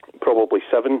probably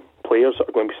 7 players that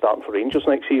are going to be starting for Rangers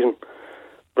next season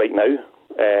right now,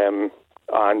 and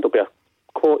there'll be a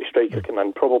quality striker coming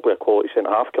in, probably a quality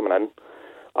centre-half coming in,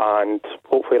 and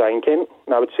hopefully Ryan Kent.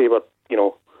 And I would say we're,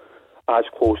 as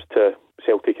close to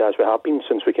Celtic as we have been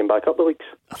since we came back up the leagues.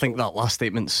 I think that last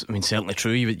statement's certainly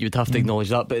true. You would have to acknowledge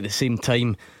that, but at the same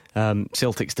time,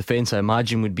 Celtic's defence, I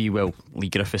imagine, would be, well, Lee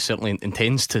Griffiths certainly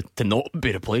intends to not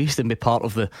be replaced and be part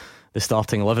of the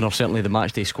starting 11, or certainly the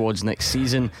matchday squads next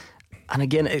season. And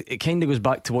again, it kind of goes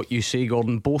back to what you say,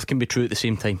 Gordon. Both can be true at the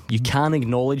same time. You can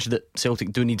acknowledge that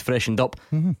Celtic do need freshened up,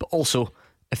 but also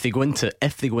if they go into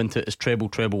it as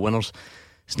treble winners,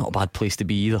 it's not a bad place to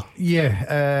be either.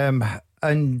 Yeah,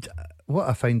 and what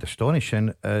I find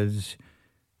astonishing is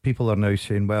people are now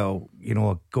saying, well,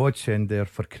 a godsend there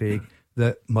for Craig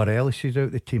that Morelos is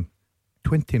out the team.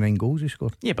 29 goals he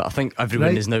scored. Yeah, but I think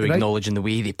everyone is now acknowledging the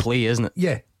way they play, isn't it?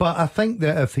 Yeah, but I think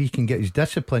that if he can get his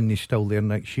discipline, he's still there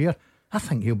next year, I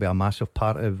think he'll be a massive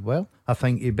part of it. Well, I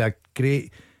think he'll be a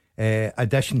great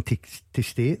addition to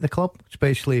stay at the club,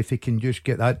 especially if he can just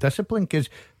get that discipline, because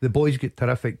the boys get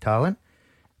terrific talent.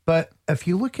 But if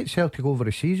you look at Celtic over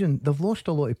the season, they've lost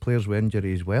a lot of players with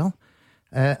injury as well.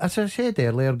 As I said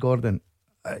earlier, Gordon,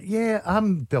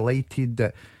 I'm delighted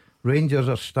that Rangers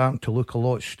are starting to look a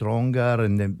lot stronger,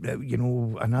 and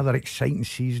another exciting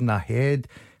season ahead,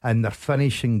 and they're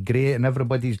finishing great, and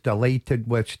everybody's delighted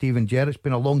with Steven Gerrard. It's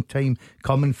been a long time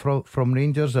coming from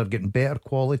Rangers. They're getting better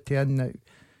quality in now,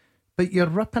 but you're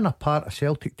ripping apart a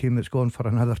Celtic team that's gone for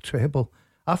another treble.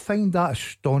 I find that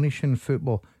astonishing.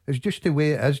 Football is just the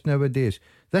way it is nowadays.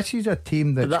 This is a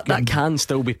team that can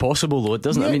still be possible, though,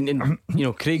 doesn't it? I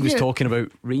mean, Craig was talking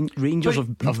about Rangers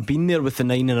have been there with the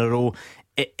 9 in a row.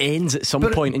 It ends at some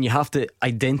point, and you have to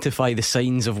identify the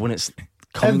signs of when it's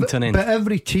coming to an end. But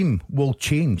every team will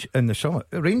change in the summer.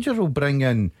 Rangers will bring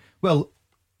in, well,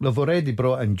 they've already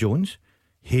brought in Jones,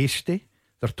 Hasty.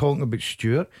 They're talking about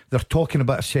Stewart. They're talking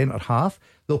about a centre half.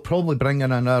 They'll probably bring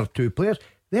in another 2 players.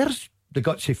 There's the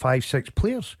gutsy 5-6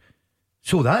 players.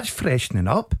 So that's freshening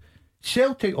up.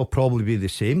 Celtic will probably be the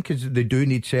same, because they do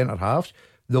need centre halves.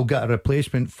 They'll get a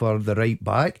replacement for the right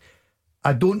back.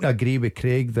 I don't agree with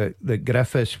Craig that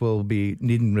Griffiths will be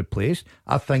needing replaced.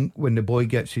 I think when the boy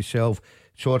gets himself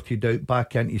sorted out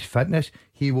back into his fitness,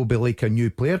 he will be like a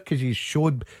new player, because he's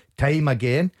showed time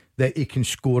again that he can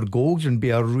score goals and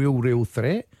be a real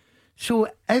threat. So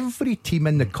every team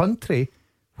in the country,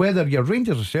 whether you're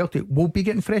Rangers or Celtic, will be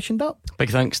getting freshened up. Big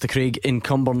thanks to Craig in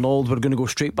Cumbernauld. We're going to go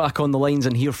straight back on the lines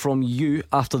and hear from you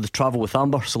after the travel with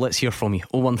Amber. So let's hear from you.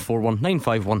 0141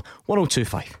 951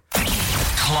 1025.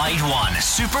 Clyde One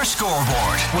Super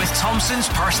Scoreboard with Thompson's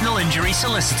personal injury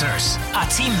solicitors. A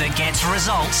team that gets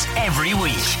results every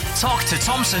week. Talk to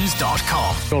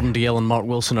Thompsons.com. Gordon Dalziel and Mark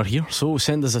Wilson are here, so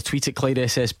send us a tweet at Clyde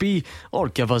SSB or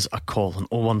give us a call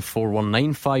on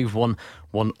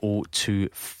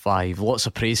 01419511025. Lots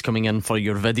of praise coming in for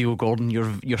your video, Gordon. Your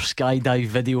skydive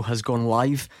video has gone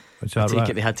live. I take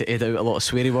it they had to edit out a lot of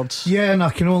sweary words. Yeah, and I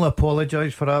can only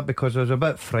apologise for that because I was a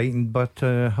bit frightened, but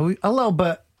a little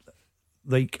bit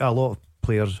like a lot of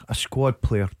players, a squad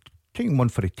player taking one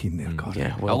for a team there, God.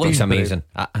 Yeah, well, it looks amazing.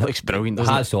 It looks brilliant,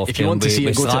 doesn't Hats it? off if to you want him. to see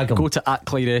We it, go to at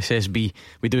Clyde SSB.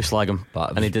 We do slag him,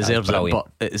 and he deserves it, but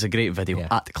it is a great video.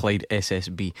 At Clyde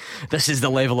SSB. This is the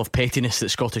level of pettiness that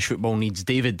Scottish football needs.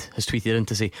 David has tweeted in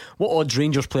to say, what odds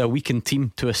Rangers play a weakened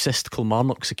team to assist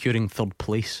Kilmarnock securing third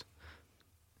place?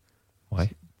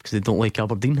 Why? Because they don't like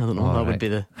Aberdeen. I don't know. That would be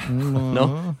the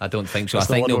no. I don't think so. That's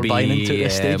I think they'll be more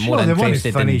interested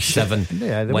in 7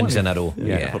 wins in a row.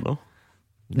 Yeah.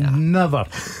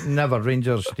 Never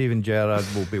Rangers, Steven Gerrard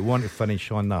will be wanting to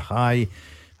finish on the high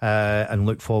and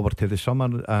look forward to the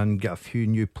summer and get a few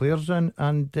new players in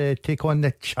and take on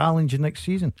the challenge next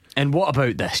season. And what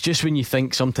about this? Just when you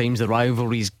think sometimes the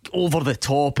rivalry's over the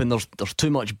top and there's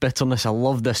too much bitterness. I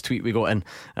love this tweet we got in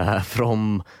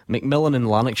from McMillan in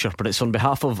Lanarkshire, but it's on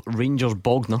behalf of Rangers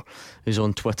Bogner, who's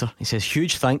on Twitter. He says,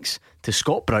 huge thanks to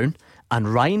Scott Brown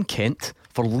and Ryan Kent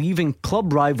for leaving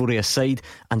club rivalry aside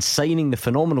and signing the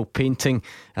phenomenal painting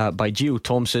by Gio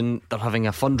Thompson. They're having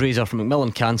a fundraiser for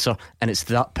Macmillan Cancer, and it's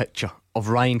that picture of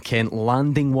Ryan Kent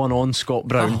landing one on Scott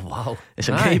Brown. Oh, wow. It's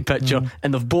a great picture,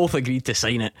 and they've both agreed to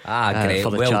sign it great.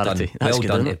 for the well charity. Done. That's well good,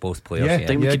 done isn't to it? both players. I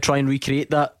think we could try and recreate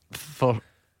that for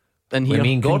in here. I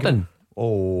mean, Gordon.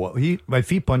 Oh, if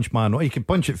he punch man, he can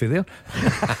punch it for there.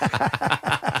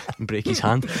 Break his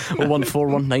hand.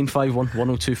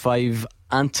 01419511025.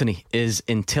 Anthony is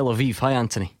in Tel Aviv. Hi,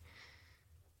 Anthony.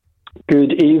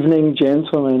 Good evening,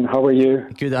 gentlemen. How are you?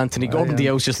 Good, Anthony. Gordon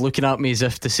Dalziel's just looking at me as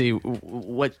if to say,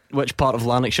 which part of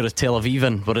Lanarkshire is Tel Aviv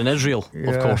in? We're in Israel,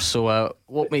 of course. So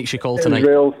what makes you call tonight?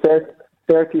 Israel,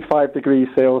 35 degrees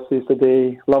Celsius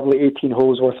today. Lovely 18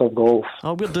 holes worth of golf.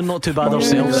 Oh, we're doing not too bad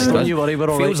ourselves. Don't you worry, we're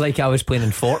all Feels like I was playing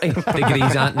in 40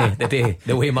 degrees, Anthony, today,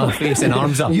 the way my face and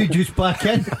arms are. You just back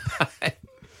in.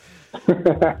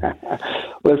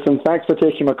 Listen, thanks for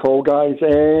taking my call, guys.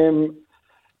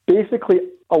 Basically,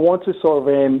 I want to sort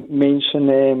of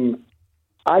mention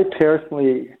I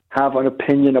personally have an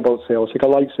opinion about Celtic. I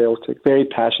like Celtic, very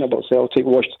passionate about Celtic,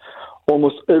 watched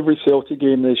almost every Celtic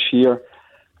game this year.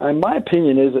 And my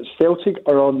opinion is that Celtic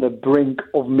are on the brink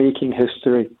of making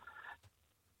history.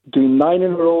 Doing 9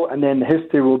 in a row, and then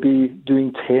history will be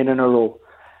doing 10 in a row.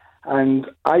 And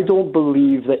I don't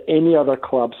believe that any other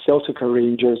club, Celtic or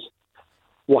Rangers,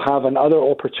 will have another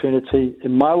opportunity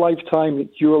in my lifetime,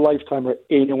 your lifetime, or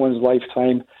anyone's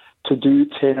lifetime to do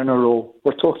 10 in a row.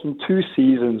 We're talking 2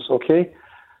 seasons, okay?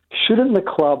 Shouldn't the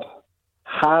club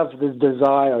have the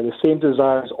desire, the same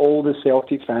desire as all the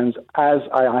Celtic fans, as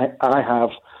I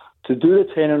have, to do the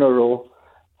 10 in a row,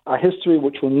 a history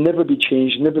which will never be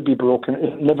changed, never be broken,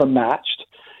 never matched,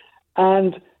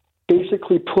 and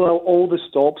basically pull out all the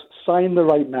stops, sign the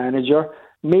right manager,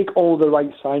 make all the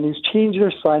right signings, change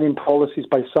their signing policies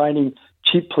by signing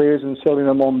cheap players and selling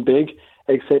them on big,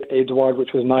 except Edouard,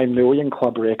 which was 9 million,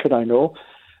 club record, I know.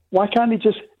 Why can't they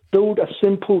just build a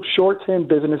simple short-term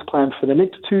business plan for the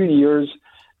next 2 years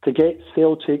to get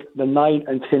Celtic the 9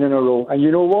 and 10 in a row? And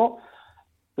you know what?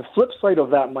 The flip side of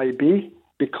that might be,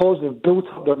 because they've built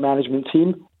up their management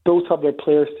team, built up their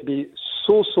players to be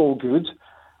so good,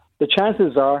 the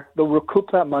chances are they'll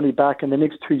recoup that money back in the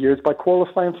next 2 years by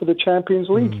qualifying for the Champions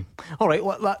League. All right,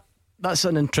 well, that's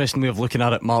an interesting way of looking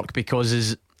at it, Mark, because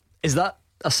is that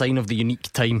a sign of the unique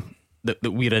time that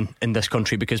we're in this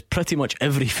country? Because pretty much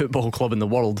every football club in the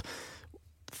world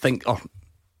think, or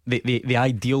the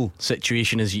ideal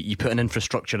situation is you put an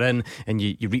infrastructure in and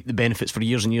you reap the benefits for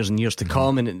years and years and years to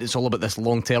come, and it's all about this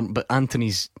long term. But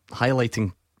Anthony's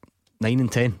highlighting 9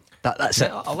 and 10. That's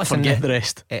it. Listen, forget the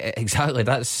rest. Exactly.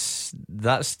 That's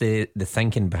the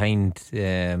thinking behind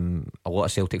a lot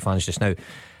of Celtic fans just now.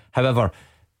 However,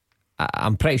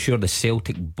 I'm pretty sure the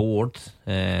Celtic board,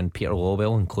 and Peter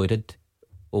Lawwell included,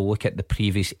 will look at the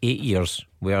previous 8 years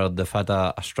where they've had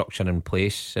a structure in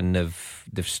place and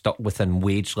they've stuck within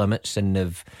wage limits, and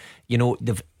they've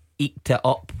eked it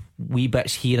up wee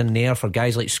bits here and there for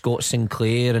guys like Scott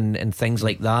Sinclair and things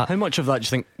like that. How much of that do you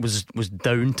think was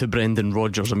down to Brendan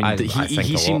Rodgers? I mean,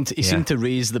 he seemed to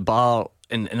raise the bar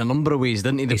in a number of ways,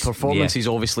 didn't he? The performances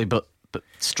obviously, but but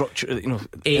structure,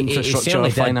 infrastructure,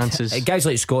 finances. Guys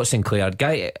like Scott Sinclair,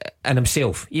 and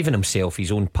himself,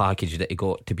 his own package that he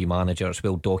got to be manager, it's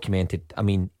well documented. I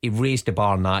mean, he raised the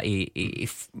bar on that. He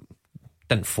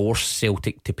didn't force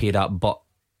Celtic to pay that, but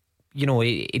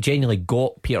he genuinely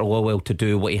got Peter Lawwell to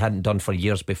do what he hadn't done for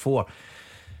years before.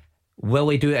 Will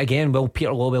he do it again? Will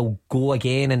Peter Lawwell go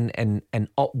again and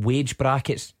up wage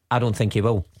brackets? I don't think he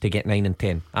will to get 9 and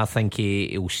 10. I think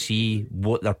he'll see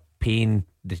what they're paying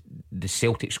the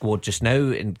Celtic squad just now,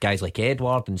 and guys like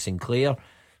Edward and Sinclair.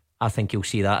 I think he'll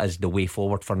see that as the way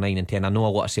forward for 9 and 10. I know a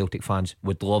lot of Celtic fans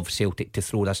would love Celtic to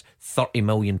throw this £30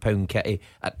 million kitty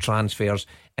at transfers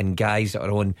and guys that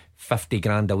are on 50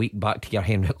 grand a week back to your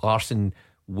Henrik Larsson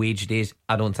wage days.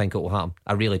 I don't think it will happen.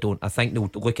 I really don't. I think they'll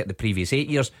look at the previous 8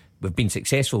 years. We've been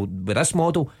successful with this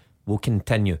model. We'll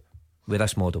continue with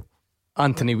this model.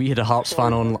 Anthony, we had a Hearts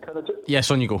fan on. Yes,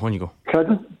 on you go. Can I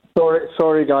just,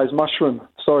 sorry guys, Mushroom.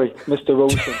 Sorry, Mr.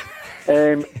 Wilson.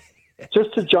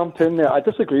 Just to jump in there, I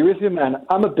disagree with you, man.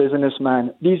 I'm a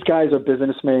businessman. These guys are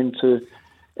businessmen too.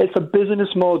 It's a business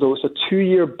model. It's a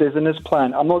 2-year business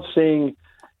plan. I'm not saying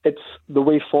it's the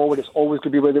way forward. It's always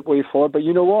going to be the way forward. But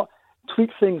you know what? Tweak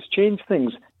things, change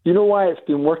things. You know why it's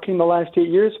been working the last 8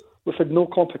 years? We've had no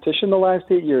competition the last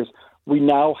 8 years. We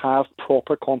now have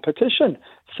proper competition.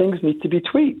 Things need to be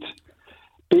tweaked,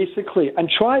 basically.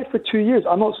 And try it for 2 years.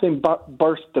 I'm not saying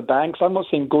burst the banks. I'm not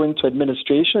saying go into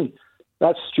administration.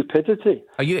 That's stupidity.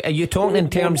 Are you talking in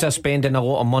terms of spending a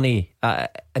lot of money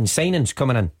and signings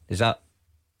coming in? Is that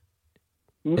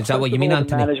what you mean,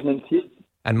 Anthony? Management team.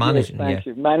 And management, yes,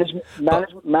 thank you.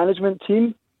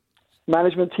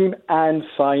 Management team and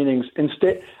signings.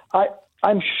 Instead,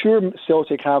 I'm sure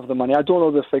Celtic have the money. I don't know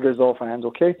the figures offhand,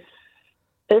 okay?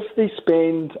 If they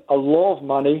spend a lot of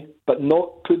money but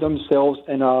not put themselves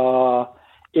in a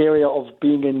area of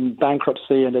being in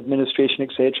bankruptcy and administration,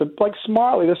 etc., like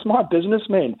smartly, they're smart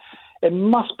businessmen. It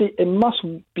must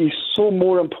be so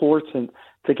more important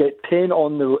to get 10 in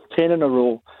a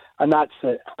row, and that's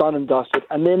it, done and dusted.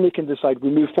 And then they can decide we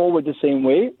move forward the same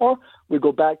way, or we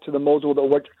go back to the model that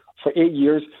worked for 8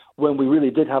 years when we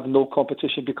really did have no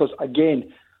competition. Because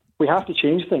again, we have to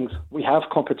change things. We have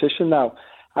competition now,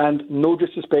 and no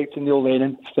disrespect to Neil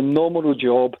Lennon, phenomenal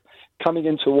job. Coming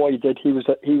into what he did, he was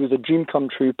a dream come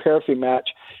true, perfect match.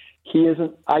 He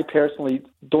isn't. I personally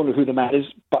don't know who the man is,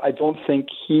 but I don't think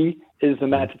he is the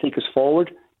man to take us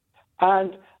forward.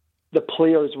 And the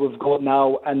players we've got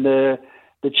now and the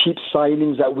cheap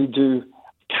signings that we do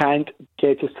can't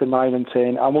get us to 9 and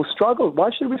 10, and we'll struggle.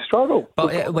 Why should we struggle?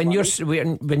 But when you're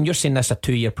saying this a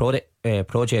 2-year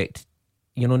project,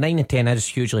 9 and 10 is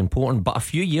hugely important. But a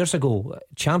few years ago,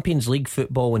 Champions League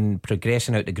football and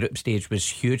progressing out the group stage was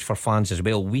huge for fans as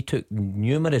well. We took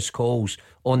numerous calls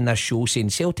on this show saying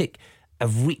Celtic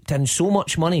have reaped in so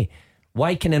much money.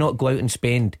 Why can they not go out and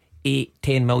spend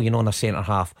 8-10 million on a centre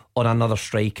half or another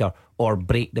striker or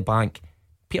break the bank?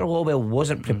 Peter Lawwell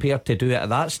wasn't prepared to do it at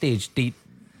that stage.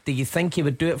 Do you think he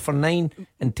would do it for 9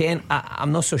 and 10?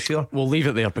 I'm not so sure. We'll leave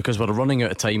it there because we're running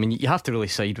out of time, and you have to really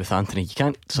side with Anthony. You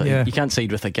can't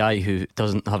side with a guy who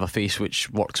doesn't have a face which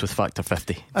works with factor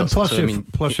 50. And plus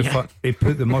the fact he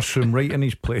put the Mushroom right in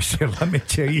his place here. Let me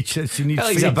tell you,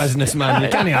 he's a businessman. You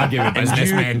can't argue with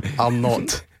businessmen. I'm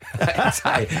not.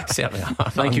 Certainly.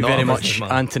 Thank you very much,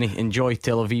 Anthony. Enjoy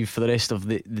Tel Aviv for the rest of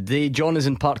the day. John is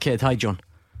in Parkhead. Hi, John.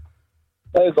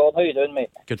 Hey, Gordon. How you doing, mate?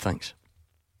 Good, thanks.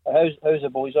 How's the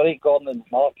boys? All right, Gordon and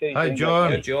Mark. Hi,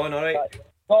 John. Hey, John. All right.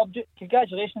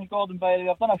 Congratulations, Gordon. By the way,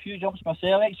 I've done a few jumps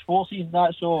myself, X-Forces and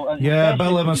that. So yeah,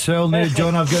 Billy myself, now,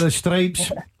 John. I've got the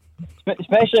stripes.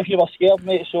 Especially if you were scared,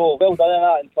 mate. So well done in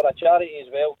that, and for a charity as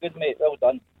well. Good, mate. Well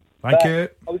done. Thank you.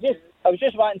 I was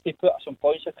just wanting to put some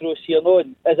points across here.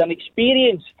 As an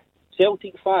experienced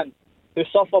Celtic fan who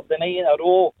suffered the 9 in a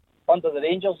row under the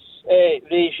Rangers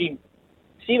regime.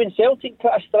 See, when Celtic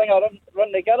put a stringer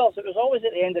run the girls, it was always at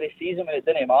the end of the season when it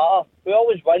didn't matter. We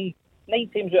always win 9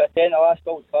 times out of 10 the last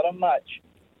Old Firm match.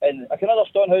 And I can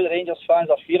understand how the Rangers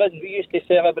fans are feeling. We used to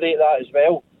celebrate that as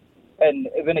well. And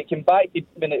when it came back,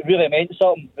 when it really meant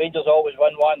something, Rangers always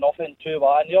win 1-0,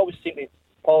 2-1. They always seem to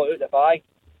pull it out the bag.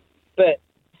 But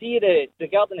see,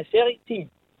 regarding the Celtic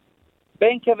team,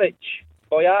 Benkovic,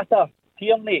 Boyata,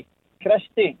 Tierney,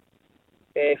 Christie,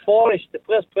 Forrest, the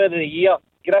Players Player of the Year,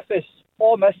 Griffiths,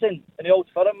 all missing in the Old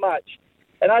Firm match.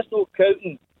 And that's not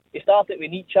counting. He started with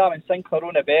Nicham and Sinclair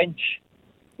on the bench.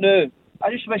 No,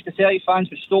 I just wish the Celtic fans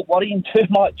would stop worrying too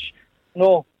much.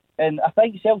 No, and I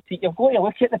think Celtic, you've got to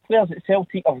look at the players that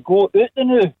Celtic have got out the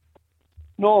now.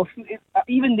 No,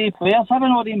 even the players,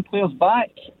 having all them players back,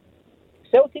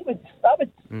 Celtic would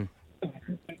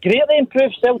greatly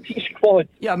improve Celtic's squad.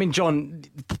 Yeah, I mean, John,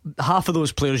 half of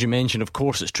those players you mentioned, of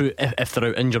course, it's true if they're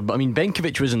out injured. But I mean,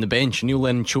 Benkovic was on the bench. Neil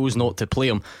Lennon chose not to play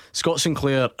him. Scott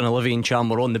Sinclair and Olivier Ntcham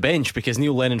were on the bench because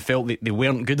Neil Lennon felt that they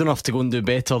weren't good enough to go and do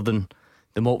better than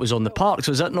what was on the park.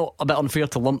 So is that not a bit unfair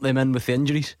to lump them in with the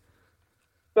injuries?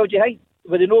 Well, do you think,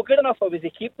 were they not good enough, or was they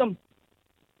keep them?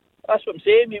 That's what I'm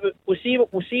saying. We'll see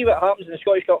what happens in the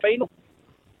Scottish Cup final.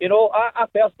 You know, I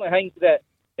personally think that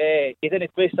he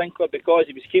didn't play Sinclair because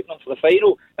he was keeping him for the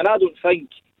final, and I don't think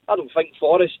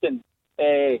Forrest and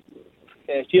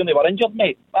Tierney were injured,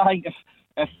 mate. I think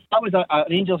if that was a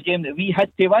Rangers game that we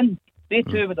had to win, they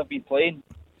two would have been playing.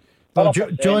 Well,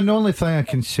 John, the only thing I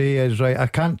can say is, right, I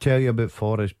can't tell you about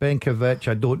Forrest. Benkovic,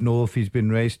 I don't know if he's been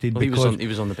rested. Well, because he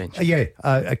was on the bench. Yeah,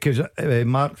 because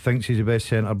Mark thinks he's the best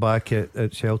centre back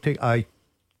at Celtic. I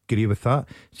agree with that.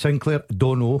 Sinclair,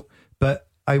 don't know. But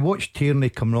I watched Tierney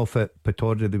coming off at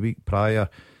Pittodrie the week prior,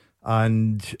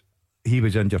 and he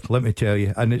was injured, let me tell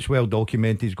you, and it's well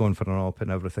documented. He's gone for an op and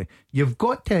everything. You've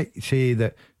got to say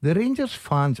that the Rangers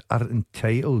fans are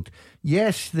entitled.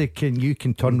 Yes, you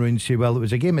can turn around and say, well, it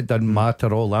was a game, it didn't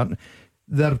matter, all that.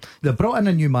 They brought in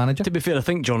a new manager. To be fair, I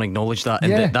think John acknowledged that,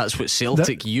 and that's what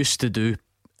Celtic used to do,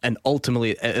 and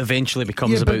ultimately it eventually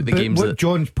becomes about the games. What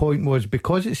John's point was,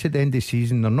 because it's at the end of the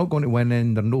season, they're not going to win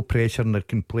in, there's no pressure and they're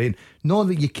complaining. No,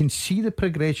 that you can see the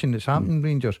progression that's happening,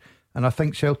 Rangers. And I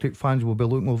think Celtic fans will be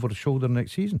looking over the shoulder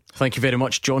next season. Thank you very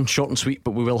much, John. Short and sweet,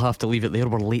 but we will have to leave it there.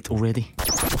 We're late already.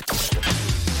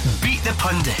 Beat the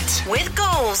Pundit. With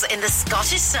goals in the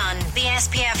Scottish Sun, the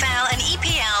SPFL and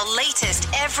EPL latest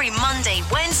every Monday,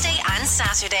 Wednesday and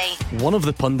Saturday. One of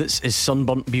the pundits is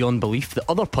sunburnt beyond belief. The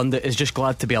other pundit is just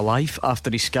glad to be alive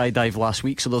after his skydive last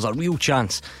week. So there's a real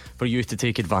chance for you to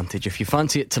take advantage. If you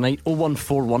fancy it tonight,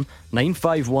 0141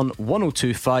 951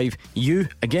 1025. You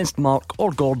against Mark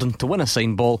or Gordon to win a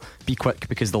signed ball. Be quick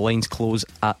because the lines close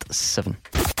at 7.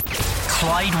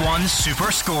 Clyde One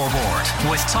Super Scoreboard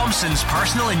with Thompson's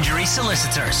personal injury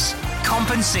solicitors.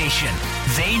 Compensation.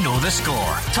 They know the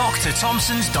score. Talk to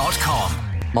Thompsons.com.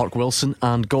 Mark Wilson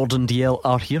and Gordon Dalziel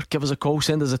are here. Give us a call,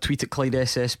 send us a tweet at Clyde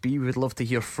SSB. We would love to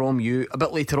hear from you. A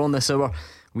bit later on this hour,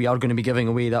 we are going to be giving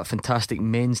away that fantastic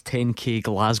men's 10k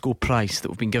Glasgow prize that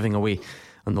we've been giving away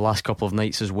on the last couple of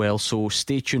nights as well, so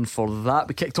stay tuned for that.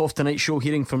 We kicked off tonight's show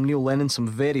hearing from Neil Lennon, some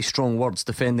very strong words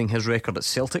defending his record at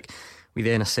Celtic. We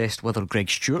then assessed whether Greg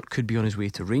Stewart could be on his way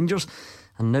to Rangers,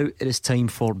 and now it is time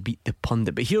for Beat the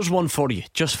Pundit. But here's one for you,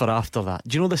 just for after that.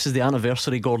 Do you know this is the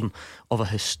anniversary, Gordon, of a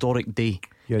historic day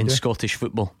in Scottish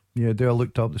football? Yeah, I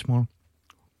looked up this morning.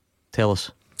 Tell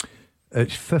us.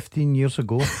 It's 15 years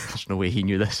ago. There's no way he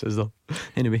knew this, is there?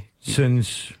 Anyway,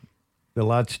 since the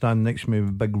lad standing next to me with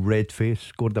a big red face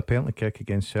scored a penalty kick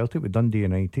against Celtic with Dundee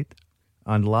United,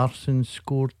 and Larsson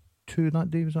scored 2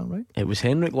 that day, was that right? It was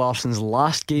Henrik Larsson's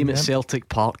last game at Celtic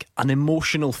Park, an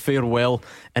emotional farewell,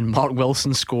 and Mark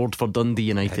Wilson scored for Dundee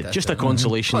United. Just a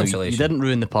consolation. You didn't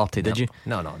ruin the party, did you?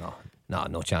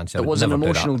 No chance. It was an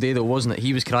emotional day though, wasn't it?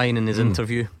 He was crying in his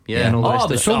interview. And all the rest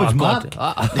of it. So was Mark.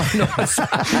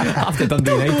 After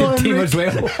Dundee United team as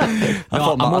well.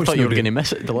 I thought you were going to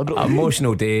miss it deliberately.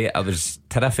 Emotional day. It was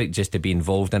terrific just to be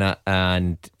involved in it,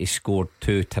 and he scored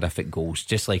 2 terrific goals,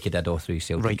 just like he did all through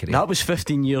Celtic career. That was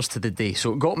 15 years to the day,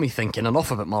 so it got me thinking.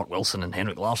 Enough about Mark Wilson and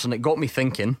Henrik Larsson. It got me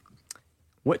thinking,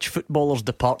 which footballer's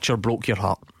departure broke your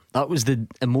heart? That was the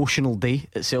emotional day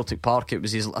at Celtic Park. It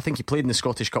was I think he played in the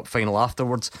Scottish Cup final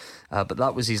afterwards, but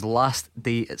that was his last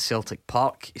day at Celtic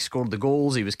Park. He scored the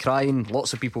goals, he was crying,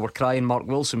 lots of people were crying, Mark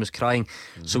Wilson was crying.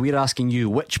 So we're asking you,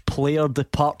 which player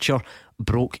departure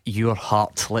broke your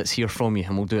heart? Let's hear from you,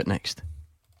 and we'll do it next.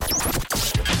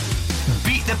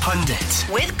 Beat the Pundit.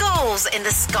 With goals in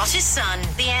the Scottish Sun,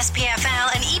 the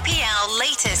SPFL and EPL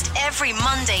latest every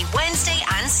Monday, Wednesday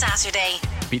and Saturday.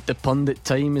 Beat the Pundit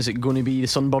time. Is it going to be the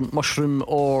Sunburnt Mushroom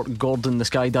or Gordon the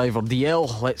Skydiver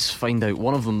DL? Let's find out.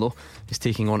 One of them though is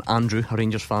taking on Andrew, a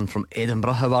Rangers fan from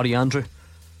Edinburgh. How are you, Andrew?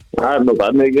 I'm not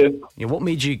bad, mate. Yeah, what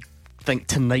made you think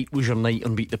tonight was your night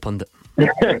on Beat the Pundit?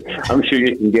 I'm sure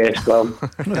you can guess, Glenn.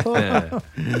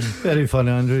 Very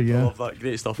funny, Andrew. Yeah, love that.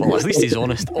 Great stuff. Well, at least he's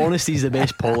honest. Honesty's the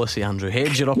best policy, Andrew.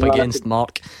 Heads you're up against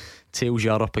Mark, tails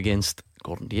you're up against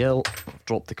Gordon DL.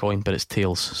 Drop the coin, but it's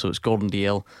tails, so it's Gordon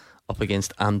DL up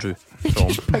against Andrew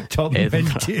from picked up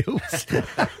tails.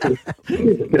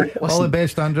 All the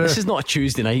best, Andrew. This is not a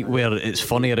Tuesday night where it's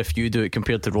funnier if you do it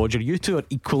compared to Roger. You two are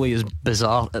equally as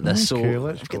bizarre at this, okay, so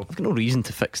I've got no reason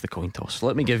to fix the coin toss.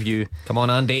 Let me give you, come on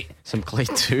Andy, some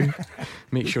Clyde 2.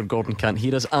 Make sure Gordon can't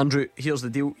hear us. Andrew, here's the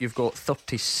deal. You've got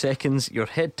 30 seconds. You're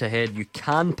head to head. You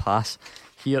can pass.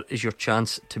 Here is your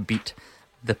chance to beat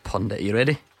the Pundit. Are you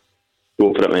ready?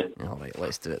 Go for it, mate. Alright,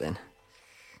 let's do it then.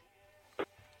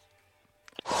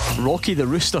 Rocky the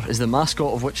Rooster is the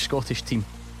mascot of which Scottish team?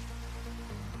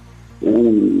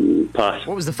 Ooh, pass.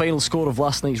 What was the final score of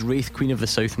last night's Wraith Queen of the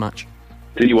South match?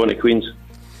 3-1 to Queens.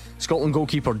 Scotland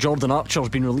goalkeeper Jordan Archer has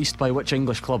been released by which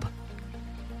English club?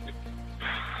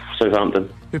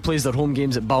 Southampton. Who plays their home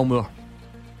games at Balmoor?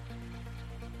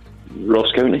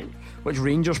 Ross County. Which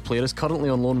Rangers player is currently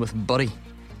on loan with Bury?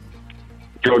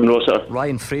 Jordan Rossiter.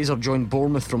 Ryan Fraser joined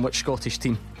Bournemouth from which Scottish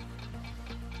team?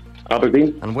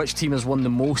 Aberdeen. And which team has won the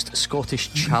most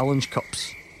Scottish Challenge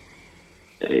Cups?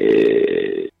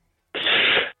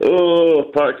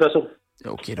 Park Thistle.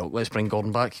 Okay, let's bring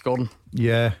Gordon back. Gordon,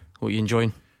 Yeah. what are you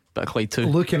enjoying? Bit of Clyde too.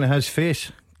 Looking at his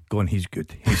face, going, he's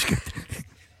good. He's good.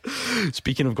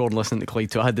 Speaking of Gordon listening to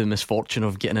Clyde too, I had the misfortune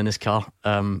of getting in his car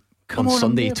on on,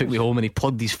 Sunday. He I'm took me home and he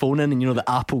plugged his phone in, and you know the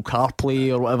Apple CarPlay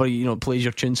or whatever, it plays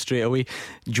your tune straight away.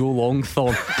 Joe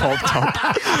Longthorne popped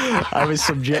up. I was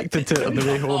subjected to it on the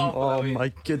way home. Oh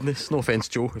my goodness. No offence,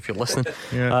 Joe, if you're listening.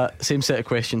 Yeah. Same set of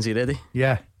questions. Are you ready?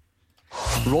 Yeah.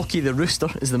 Rocky the Rooster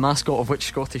is the mascot of which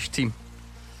Scottish team?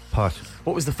 Pass.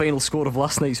 What was the final score of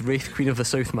last night's Wraith Queen of the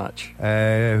South match?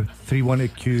 3-1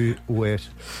 to QOS.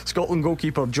 Scotland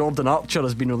goalkeeper Jordan Archer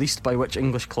has been released by which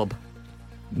English club?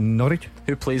 Norwich.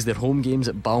 Who plays their home games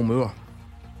at Balmoor?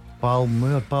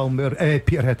 Balmoor.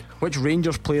 Peterhead. Which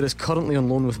Rangers player is currently on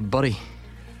loan with Bury?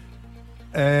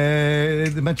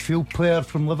 The midfield player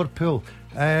from Liverpool.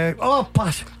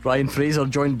 Pass. Ryan Fraser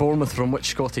joined Bournemouth from which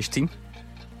Scottish team?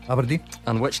 Aberdeen.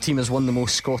 And which team has won the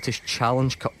most Scottish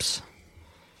Challenge Cups?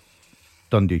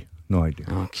 Dundee. No idea.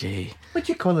 Okay. What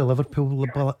do you call the Liverpool?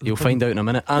 You'll find out in a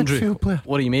minute. Andrew, Midfield player.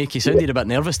 what do you make? He sounded a bit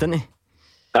nervous, didn't he?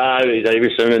 He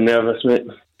was sounding nervous, mate.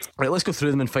 Right, let's go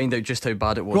through them and find out just how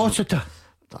bad it was. Rossiter.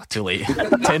 Too late.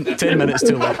 10 minutes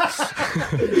too late.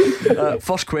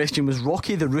 First question was,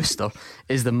 Rocky the Rooster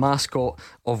is the mascot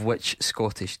of which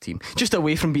Scottish team? Just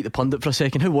away from Beat the Pundit for a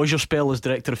second, how was your spell as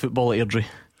director of football at Airdrie?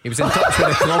 He was in touch with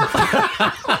the club.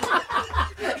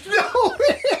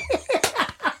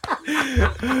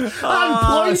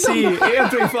 See,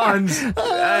 Airdrie fans,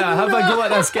 have a go at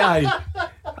this guy.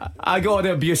 I got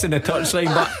the abuse in the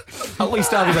touchline, but at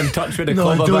least I was in touch with the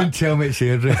club. No, don't tell me it's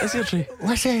Airdrie. Is Airdrie?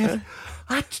 Listen,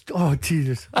 oh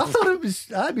Jesus! I thought it was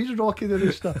Rocky the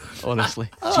Rooster. Honestly,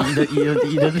 so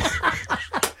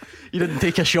you didn't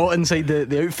take a shot inside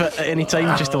the outfit at any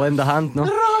time just to lend a hand, no?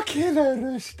 Rocky the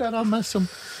Rooster, I miss him.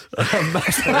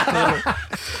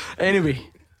 Anyway,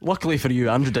 luckily for you,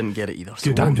 Andrew didn't get it either.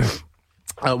 Good, Andrew.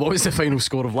 What was the final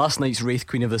score of last night's Wraith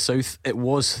Queen of the South? It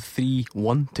was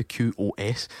 3-1 to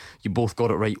QOS. You both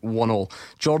got it right, 1-1.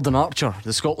 Jordan Archer,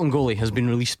 the Scotland goalie, has been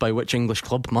released by which English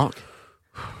club, Mark?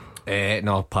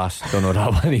 No, pass. Don't know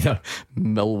that one either.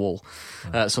 Millwall.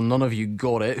 So none of you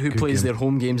got it. Who plays their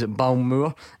home games at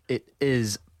Balmoor? It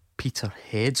is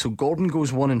Peterhead. So Gordon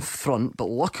goes one in front, but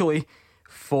luckily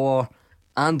for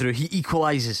Andrew, he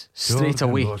equalises straight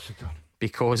away. Rossiter.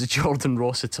 Because Jordan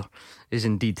Rossiter is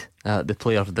indeed the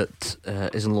player that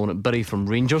is on loan at Bury from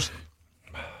Rangers.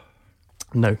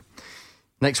 Now,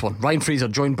 next one. Ryan Fraser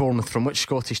joined Bournemouth from which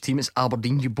Scottish team? It's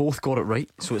Aberdeen. You both got it right,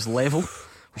 so it's level,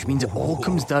 which means it all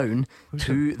comes down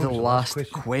to the last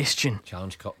question.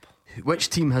 Challenge Cup. Which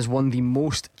team has won the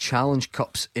most Challenge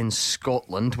Cups in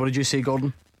Scotland? What did you say,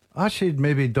 Gordon? I said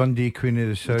maybe Dundee, Queen of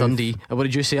the South. Dundee. And what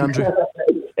did you say, Andrew?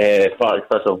 Park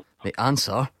Thistle. The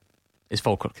answer is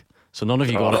Falkirk. So none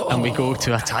of you got it, and we go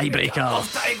to a tiebreaker.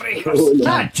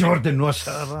 Jordan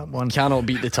Rossiter, that one. Cannot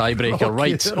beat the tiebreaker.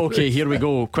 Right, okay, here we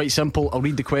go. Quite simple. I'll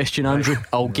read the question, Andrew.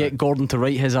 I'll get Gordon to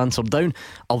write his answer down.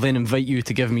 I'll then invite you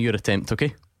to give me your attempt,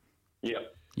 okay? Yeah.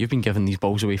 You've been giving these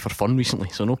balls away for fun recently,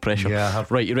 so no pressure. Yeah, I have.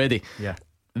 Right, you ready? Yeah.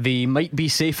 They might be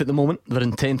safe at the moment. They're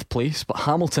in 10th place, but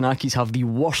Hamilton Accies have the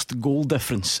worst goal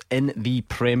difference in the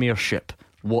Premiership.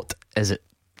 What is it,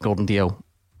 Gordon DL?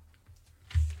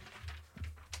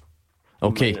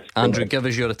 Okay, Andrew, give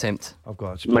us your attempt. I've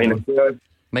got it.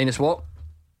 Minus what?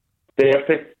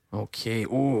 30. Okay,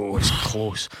 it's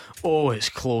close. It's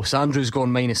close. Andrew's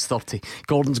gone minus 30.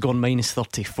 Gordon's gone minus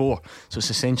 34. So it's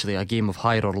essentially a game of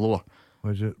higher or lower.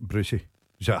 What is it, Brucey?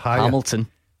 Is it higher? Hamilton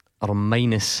are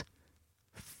minus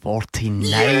 49.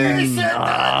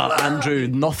 Yes! Andrew,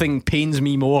 nothing pains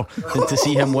me more than to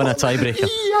see him win a tiebreaker.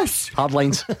 Yes! Hard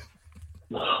lines.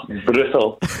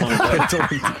 Brutal.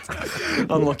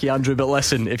 Unlucky, Andrew, but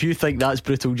listen, if you think that's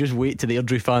brutal, just wait till the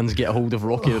Airdrie fans get a hold of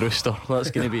Rocky the Rooster.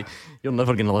 That's going to be, you're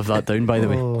never going to live that down, by the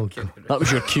way. That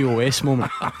was your QOS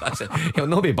moment. He'll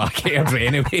not be back at Airdrie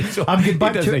anyway, so I'm getting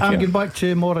back to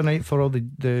tomorrow night for all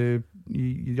the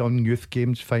young youth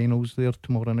games finals there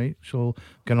tomorrow night, so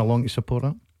going along to support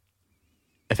that.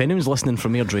 if anyone's listening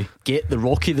from Airdrie, get the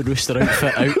Rocky the Rooster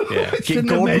outfit out. Get Shouldn't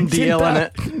have Gordon mentioned Dalziel in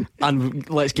that. it, and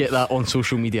let's get that on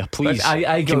social media, please.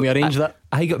 Can we arrange that?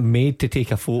 I got made to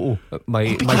take a photo at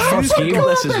my first You've game. got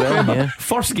this as well, yeah.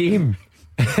 First game.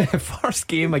 First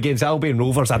game against Albion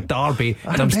Rovers at Derby,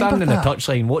 and I'm remember standing in the that.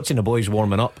 touchline watching the boys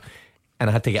warming up, and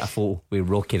I had to get a photo with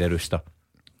Rocky the Rooster.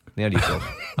 There you go.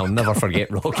 I'll never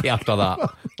forget Rocky after that.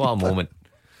 What a moment.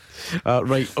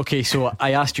 Right, okay, so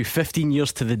I asked you 15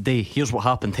 years to the day. Here's what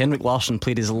happened. Henrik Larsson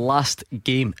played his last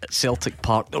game at Celtic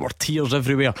Park. There were tears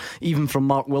everywhere, even from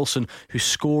Mark Wilson, who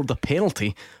scored a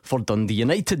penalty for Dundee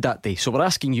United that day. So we're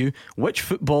asking you, which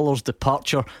footballer's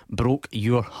departure broke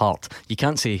your heart? You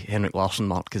can't say Henrik Larsson,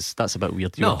 Mark, because that's a bit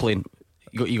weird. You No. were playing.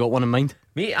 You got one in mind?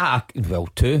 Me, well,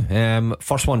 two.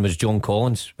 First one was John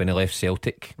Collins when he left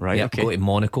Celtic. Right, okay. Go to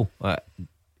Monaco.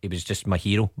 He was just my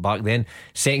hero back then.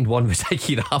 Second one was a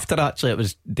year after, actually. It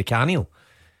was Di Canio.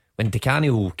 When Di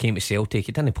Canio came to Celtic,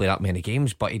 he didn't play that many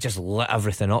games, but he just lit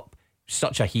everything up.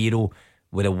 Such a hero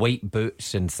with the white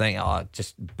boots and thing.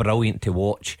 Just brilliant to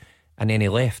watch. And then he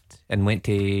left and went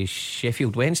to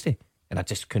Sheffield Wednesday, and I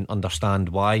just couldn't understand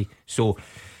why. So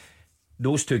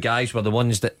those two guys were the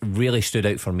ones that really stood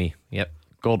out for me. Yep.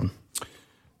 Gordon.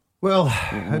 Well,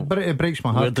 it breaks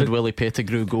my heart. Where did Willie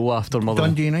Pettigrew go after Motherwell?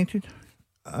 Dundee United.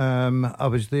 I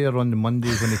was there on the Monday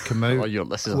when he came out.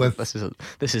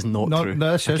 This is not true.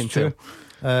 This I is can true.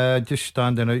 Just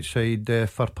standing outside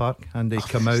Fir Park, and he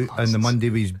come out on the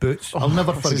Monday with his boots. I'll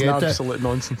never This is forget it. absolute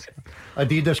nonsense.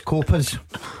 Adidas Copas,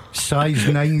 size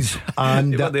 9s,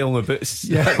 and They were the only boots.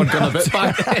 Yeah. We're going a bit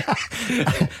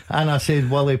back. and I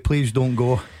said, Willie, please don't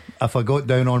go. If I got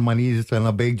down on my knees, then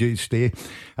I begged you to stay.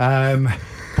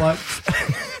 But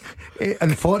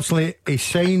unfortunately, he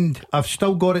signed. I've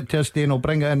still got it to this day, and I'll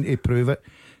bring it in to prove it.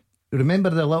 Remember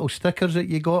the little stickers that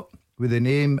you got with the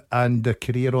name and the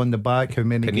career on the back? How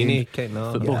many Panini, games?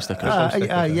 Football stickers.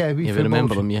 Yeah, we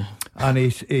remember them, yeah. And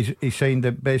he signed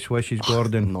it. Best wishes,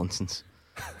 Gordon. Nonsense.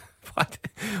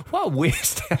 What a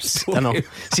waste. I know.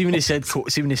 See when he said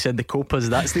the Copas,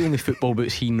 that's the only football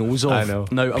boots he knows of. I know.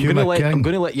 Now I'm Puma going King.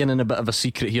 to let you in a bit of a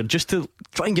secret here, just to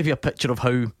try and give you a picture of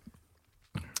how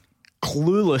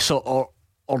clueless or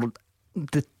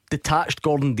detached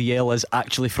Gordon Dalziel is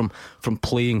actually from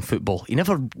playing football. He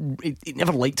never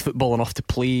liked football enough to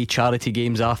play charity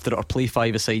games after it or play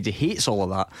five-a-side. He hates all of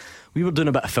that. We were doing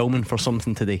a bit of filming for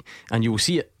something today, and you will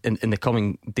see it in the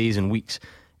coming days and weeks.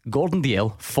 Gordon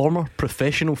Dalziel, former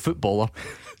professional footballer,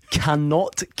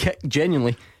 cannot kick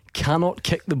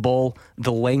the ball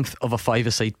the length of a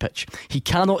five-a-side pitch. He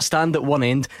cannot stand at one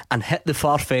end and hit the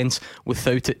far fence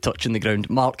without it touching the ground.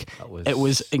 Mark, it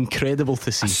was incredible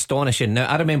to see. Astonishing. Now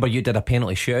I remember you did a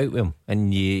penalty shootout with him,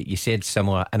 and you said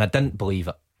similar, and I didn't believe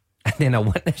it. And then I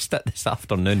witnessed it this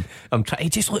afternoon. He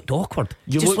just looked awkward.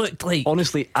 He just looked like,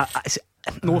 honestly,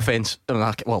 no offence.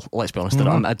 Well, let's be honest.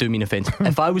 I do mean offence.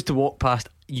 If I was to walk past,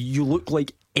 you look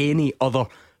like any other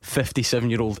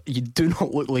 57-year-old. You do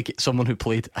not look like someone who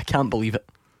played. I can't believe it.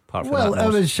 Well,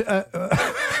 it was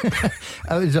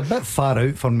a bit far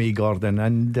out for me, Gordon,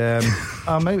 and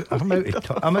I'm out of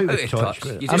touch. I'm out of touch.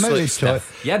 You I'm just out look of stiff.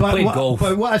 touch. You hadn't played golf.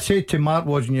 But what I said to Mark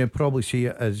was, and you probably see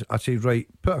it, is I said, right,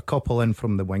 put a couple in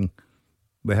from the wing.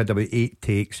 We had about 8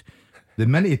 takes. The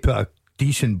minute he put a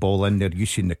decent ball in there, you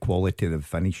seen the quality of the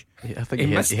finish. I think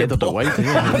he headed it wide.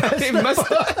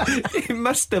 He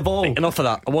missed the ball. Right, enough of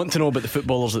that. I want to know about the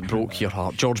footballers that broke your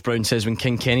heart. George Brown says, when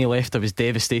King Kenny left, I was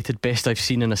devastated. Best I've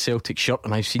seen in a Celtic shirt,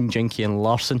 and I've seen Jinky and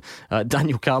Larsson.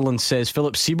 Daniel Carlin says,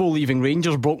 Philip Sebo leaving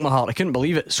Rangers broke my heart. I couldn't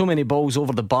believe it. So many balls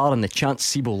over the bar, and the chance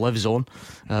Sebo lives on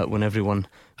when everyone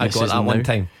I misses got that him one now.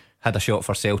 time. Had a shot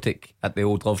for Celtic at the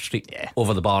old Love Street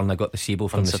over the bar, and I got the Sebo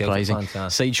from the Celtic Unsurprising.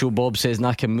 fans. Sideshow Bob says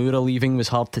Nakamura leaving was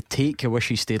hard to take. I wish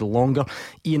he stayed longer.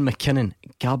 Ian McKinnon,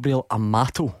 Gabriel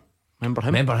Amato. Remember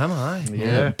him? Aye.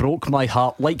 Yeah. Broke my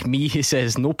heart. Like me, he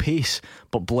says, no pace,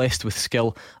 but blessed with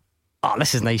skill.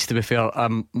 This is nice, to be fair.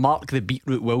 Mark the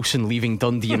Beetroot Wilson leaving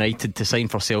Dundee United to sign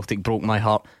for Celtic broke my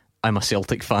heart. I'm a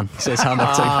Celtic fan, says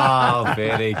Hammertown.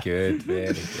 Very good,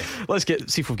 very good. Let's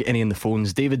see if we've got any on the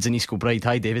phones. David's in East Kilbride.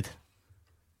 Hi, David.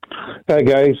 Hey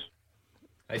guys,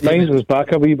 mine was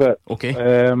back a wee bit. Okay.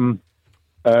 In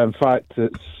fact,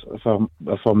 it's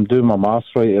if I'm doing my maths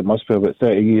right, it must be about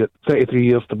 33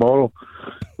 years tomorrow.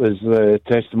 Was the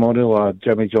testimonial of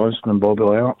Jimmy Johnson and Bobby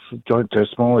Lennox, joint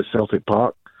testimonial at Celtic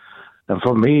Park, and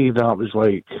for me that was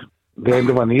like the end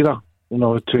of an era.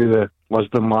 To the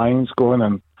Lisbon Lions going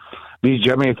and me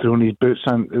Jimmy throwing his boots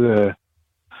into the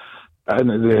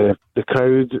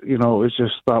crowd. It was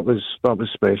just that was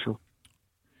special.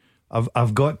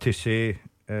 I've got to say,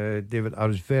 David, I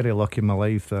was very lucky in my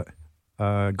life that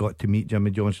got to meet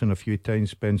Jimmy Johnstone a few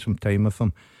times, spend some time with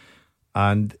him,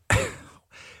 and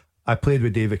I played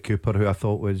with David Cooper, who I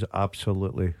thought was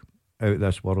absolutely out of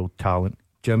this world talent.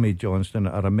 Jimmy Johnstone,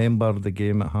 I remember the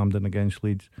game at Hampden against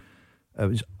Leeds. It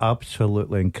was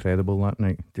absolutely incredible that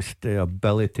night. Just the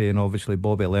ability, and obviously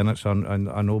Bobby Lennox. I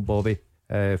know Bobby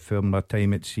from my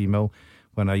time at Seamill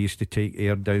when I used to take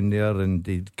Air down there, and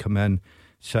he'd come in,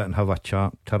 sit and have a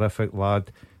chat. Terrific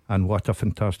lad, and what a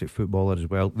fantastic footballer as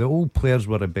well. The old players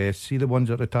were the best. See the ones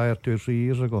that retired 2 or 3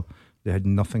 years ago? They had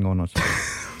nothing on us.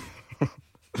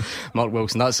 Mark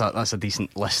Wilson, that's a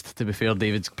decent list, to be fair.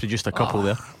 David's produced a couple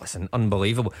there. Listen,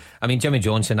 unbelievable. I mean, Jimmy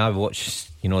Johnstone, I've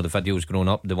watched, the videos growing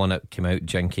up, the one that came out,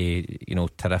 Jinky,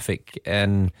 terrific.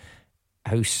 And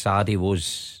how sad he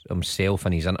was himself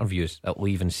in his interviews at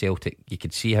leaving Celtic. You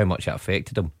could see how much it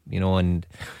affected him, and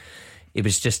he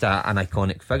was just an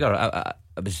iconic figure.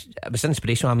 It was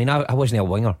inspirational. I mean, I wasn't a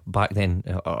winger back then,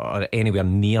 or anywhere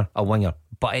near a winger,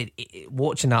 but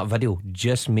watching that video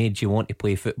just made you want to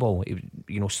play football.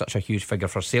 It was, such a huge figure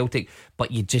for Celtic,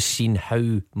 but you just seen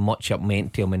how much it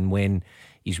meant to him. And when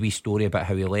his wee story about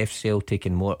how he left Celtic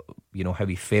and what, how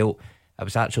he felt, it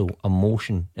was actual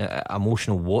emotional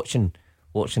watching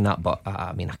that. But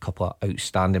I mean, a couple of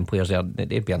outstanding players there,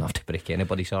 they'd be enough to break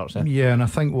anybody's hearts. Yeah, and I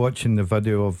think watching the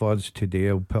video of us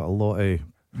today will put a lot of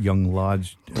young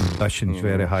lads' ambitions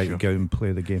very high to go out and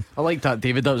play the game. I like that,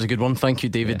 David. That was a good one. Thank you,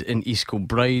 David. In East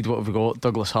Kilbride, what have we got?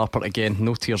 Douglas Harper again.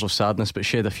 No tears of sadness, but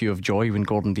shed a few of joy when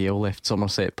Gordon Dalziel left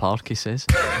Somerset Park, he says.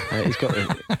 He's got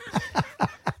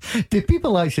Do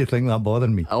people actually think that bothered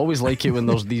me? I always like it when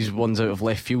there's these ones out of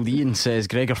left field. Ian says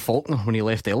Gregor Faulkner when he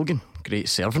left Elgin, great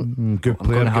servant. Good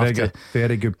player, Gregor.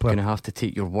 Very good player. I'm going to have to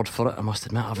take your word for it. I must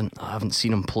admit, I haven't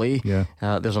seen him play. Yeah.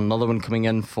 There's another one coming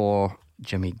in for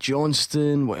Jimmy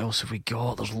Johnstone. What else have we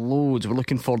got? There's loads. We're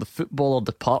looking for the footballer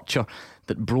departure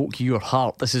that broke your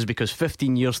heart. This is because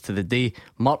 15 years to the day,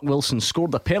 Mark Wilson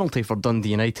scored a penalty for Dundee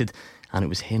United, and it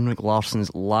was Henrik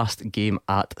Larsson's last game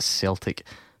at Celtic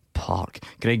Park.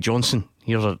 Greg Johnson,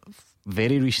 here's a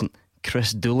very recent.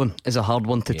 Chris Doolan is a hard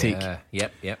one to take.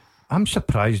 Yep. I'm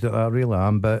surprised at that, I really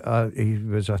am, but he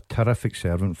was a terrific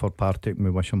servant for Partick, and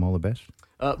we wish him all the best.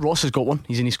 Ross has got one.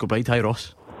 He's in East Kilbride. Hi,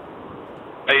 Ross.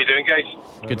 How you doing,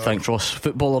 guys? Good, thanks, Ross.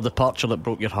 Footballer departure that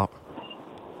broke your heart.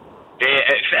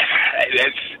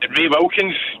 It's Ray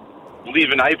Wilkins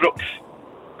leaving Ibrox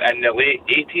in the late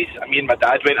 80s. I mean, my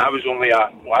dad went. I was only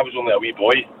a wee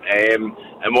boy, and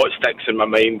what sticks in my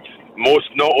mind most,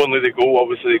 not only the goal,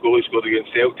 obviously the goal he scored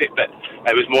against Celtic, but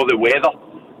it was more the weather.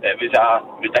 It was a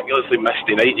ridiculously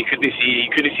misty night. You couldn't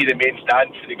see the main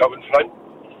stand for the Govan front.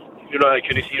 I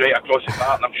couldn't see right across the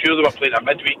park, and I'm sure they were playing a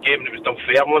midweek game, and it was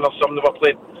Dunfermline or something they were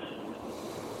playing.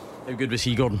 How good was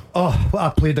he, Gordon? Oh, I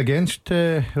played against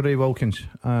Ray Wilkins.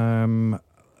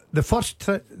 The first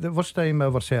time I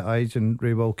ever set eyes on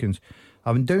Ray Wilkins,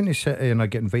 I went down to City and I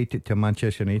get invited to a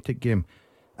Manchester United game,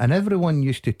 and everyone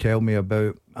used to tell me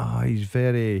about he's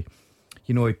very,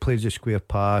 he plays the square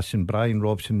pass, and Brian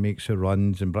Robson makes the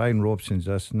runs, and Brian Robson's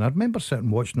this. And I remember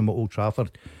sitting watching him at Old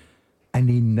Trafford, and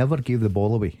he never gave the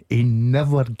ball away.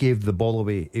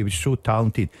 He was so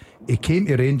talented. He came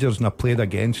to Rangers and I played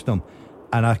against him,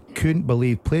 and I couldn't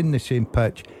believe, playing the same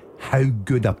pitch, how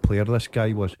good a player this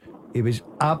guy was. He was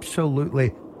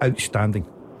absolutely outstanding.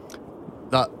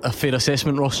 That a fair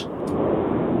assessment, Ross?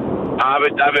 I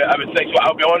would think so.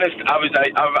 I'll be honest,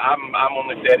 I'm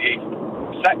only 36,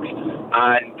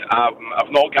 and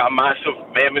I've not got a massive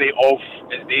memory of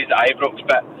his days at Ibrox,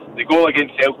 but the goal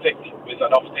against Celtic was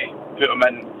enough to put him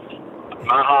in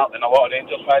my heart and a lot of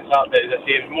Rangers fans' heart. But as I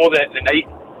say, it was more the night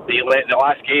that he let the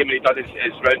last game, and he done his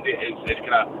round, his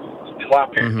kind of his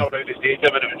lap around the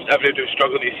stadium, and everybody was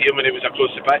struggling to see him when he was across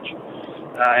the pitch.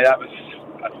 That was,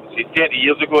 I'd say, 30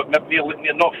 years ago, maybe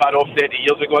not far off 30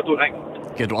 years ago, I don't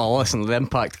think. Good. Well, listen, the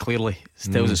impact clearly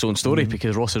tells its own story,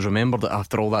 because Ross has remembered it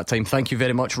after all that time. Thank you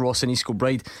very much, Ross in East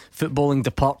Kilbride. Footballing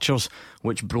departures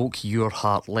which broke your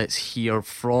heart. Let's hear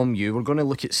from you. We're going to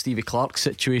look at Stevie Clarke's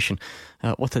situation.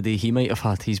 What a day he might have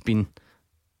had. He's been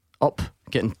up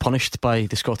getting punished by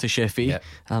the Scottish FA,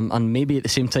 and maybe at the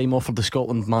same time offered the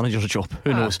Scotland manager's job.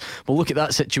 Who knows? We'll look at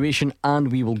that situation, and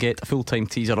we will get a full-time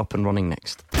teaser up and running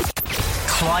next.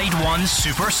 Clyde One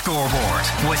Super Scoreboard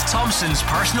with Thompson's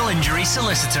personal injury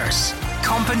solicitors.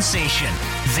 Compensation.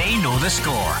 They know the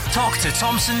score. Talk to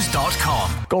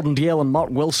Thompsons.com. Gordon Dalziel and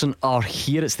Mark Wilson are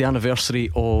here. It's the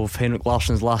anniversary of Henrik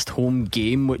Larsson's last home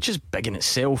game, which is big in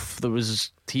itself. There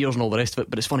was tears and all the rest of it,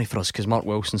 but it's funny for us because Mark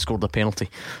Wilson scored a penalty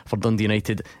for Dundee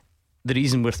United the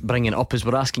reason we're bringing it up is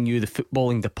we're asking you the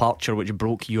footballing departure which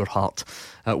broke your heart.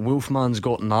 Wolfman's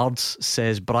Got Nards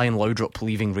says Brian Laudrup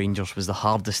leaving Rangers was the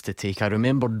hardest to take. I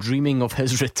remember dreaming of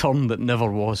his return that never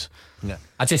was. Yeah.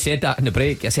 I just said that in the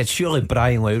break. I said surely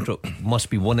Brian Laudrup must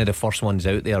be one of the first ones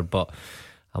out there, but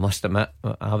I must admit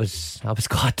I was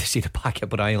glad to see the back of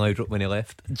Brian Laudrup when he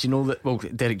left. Do you know that, well,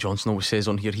 Derek Johnson always says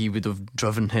on here he would have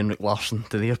driven Henrik Larsson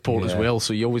to the airport as well,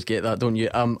 so you always get that, don't you?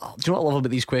 Do you know what I love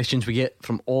about these questions? We get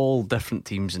from all different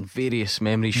teams and various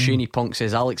memories. Shaney Punk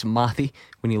says Alex Mathy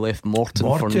when he left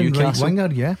Morton for Newcastle, right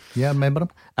winger, yeah, I remember him.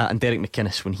 And Derek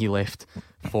McInnes when he left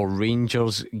for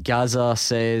Rangers. Gaza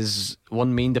says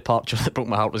one main departure that broke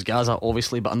my heart was Gaza,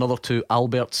 obviously, but another two,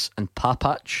 Alberts and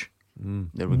Papach.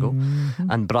 There we go.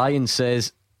 And Brian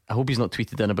says, I hope he's not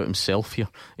tweeted in about himself here.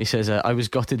 He says, I was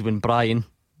gutted when Brian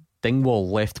Dingwall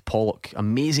left Pollock,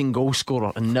 amazing goal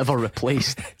scorer and never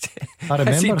replaced. I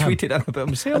remember Has he him. tweeted in about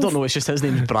himself? I don't know, it's just his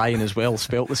name's Brian as well,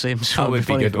 spelt the same, so that would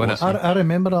be good, wouldn't it? I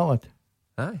remember that one.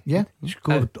 Aye. Yeah, he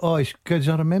scored. Because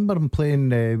I remember him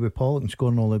playing with Pollock and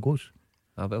scoring all the goals.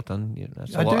 Well done.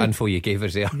 That's a lot of info you gave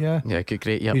us there. Yeah, good,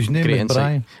 great. Yep. His name great is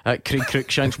insight. Brian. Craig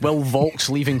Crookshanks. Will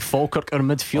Vaulks leaving Falkirk, our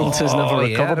midfield has never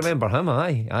recovered. Yeah, I remember him.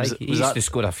 Aye. He used that, to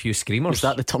score a few screamers. Was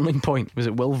that the turning point? Was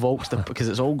it Will Vaulks? Because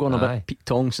it's all gone a bit Pete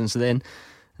Tong since then.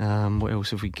 What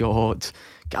else have we got?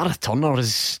 Gareth Turner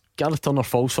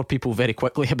falls for people very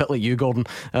quickly, a bit like you, Gordon.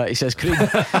 He says Craig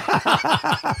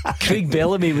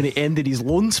Bellamy when he ended his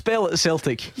loan spell at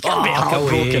Celtic. He can't be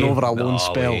heartbroken over a loan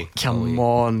spell. Come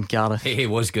on, Gareth. He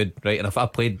was good, right? And if I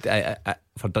played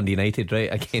for Dundee United,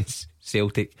 right, against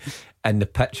Celtic, and the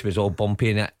pitch was all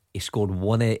bumpy, and he scored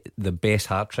one of the best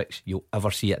hat tricks you'll ever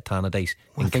see at Tannadice.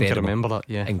 I think I remember that.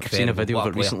 Yeah, I've seen a video of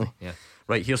it recently. Yeah.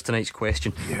 Right, here's tonight's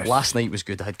question. Last night was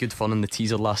good. I had good fun in the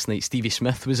teaser last night. Stevie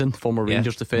Smith was in, former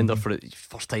Rangers defender, for the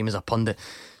first time as a pundit.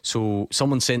 So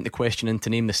someone sent the question in to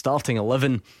name the starting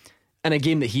 11 in a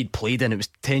game that he'd played in. It was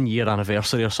 10-year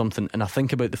anniversary or something, and I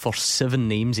think about the first 7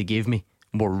 names he gave me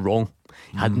were wrong.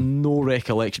 Had no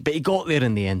recollection, but he got there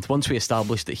in the end once we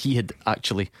established that he had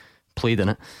actually played in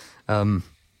it.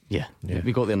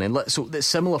 We got there in the end. So it's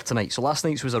similar tonight. So last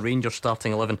night's was a Rangers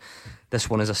starting 11. This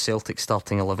one is a Celtic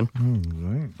starting 11.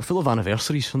 Right. We're full of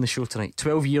anniversaries on the show tonight.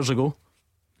 12 years ago.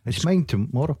 It's mine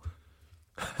tomorrow.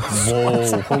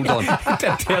 Whoa, hold on.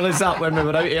 Did tell us that when we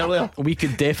were out earlier. We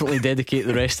could definitely dedicate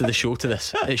the rest of the show to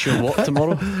this. It's your what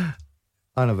tomorrow?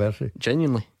 Anniversary.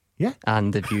 Genuinely? Yeah.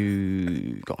 And have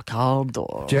you got a card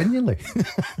or? Genuinely.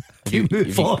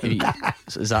 Is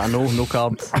that a no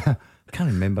card? I can't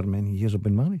remember how many years I've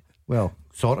been married. Well,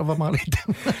 sort of married.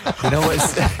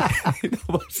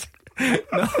 What's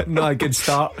not a good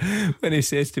start when he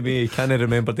says to me he can't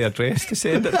remember the address to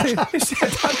send it to. He said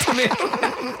that to me.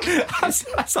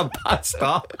 That's a bad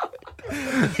start.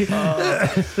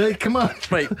 Right, come on.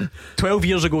 Right, 12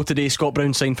 years ago today, Scott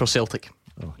Brown signed for Celtic.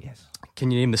 Oh yes. Can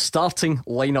you name the starting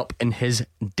lineup in his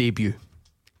debut?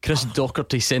 Chris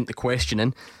Docherty sent the question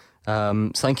in.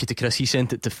 Thank you to Chris. He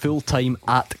sent it to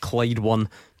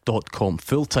fulltime@Clyde1.com.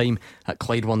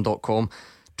 Fulltime@Clyde1.com.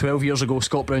 12 years ago,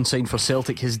 Scott Brown signed for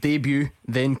Celtic. His debut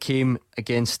then came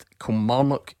against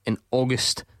Kilmarnock in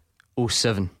August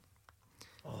 07.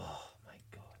 Oh my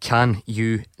God. Can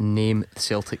you name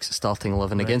Celtic's starting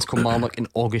 11 against Kilmarnock in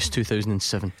August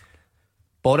 2007?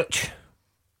 Boric?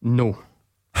 No.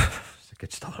 It's a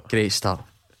good start. Great start.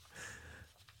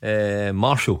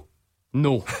 Marshall?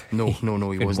 No.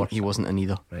 He wasn't in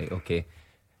either. Right, okay.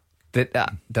 Did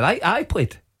I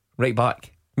played right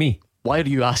back? Me? Why are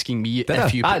you asking me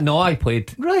if you no, I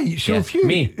played. Right, so Yes, if you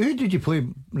me. Who did you play?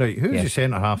 Right, who's Yes. your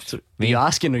centre half? Are you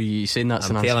asking or are you saying that's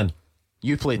I'm an answer? telling.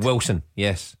 You played Wilson,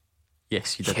 yes.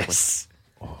 Yes, you did Yes.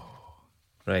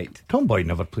 Right. Tom Boyd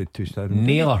never played 2000.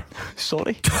 Naylor.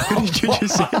 Sorry. What did you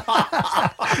just say?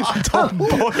 Tom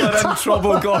Boyd. We're in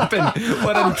trouble, Gordon.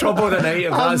 We're in trouble tonight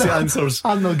if that's the answers.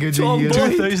 I'm not good Tom at you.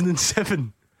 Boyd.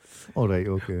 2007. Alright,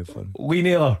 okay, fine. Lee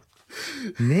Naylor.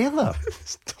 Naylor?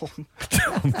 Tom Boyd.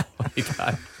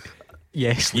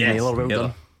 Yes, Lee Naylor, well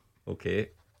done. Okay.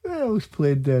 Who else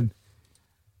played then?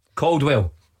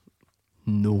 Caldwell.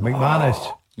 No.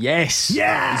 McManus. Yes. He's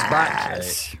back.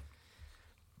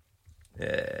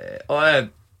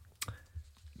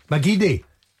 McGeady.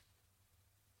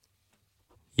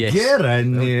 Yes. Get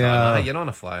in there. You're on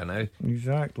a flyer now.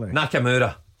 Exactly.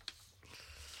 Nakamura.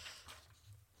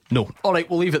 No. Alright,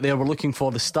 we'll leave it there. We're looking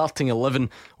for the starting 11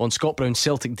 on Scott Brown's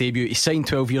Celtic debut. He signed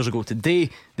 12 years ago today.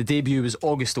 The debut was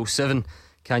August 07.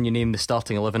 Can you name the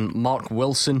starting 11? Mark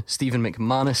Wilson, Stephen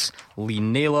McManus, Lee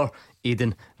Naylor,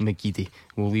 Aidan McGeady.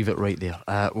 We'll leave it right there.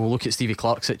 We'll look at Stevie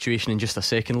Clarke's situation in just a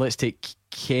second. Let's take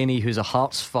Kenny, who's a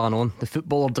Hearts fan, on the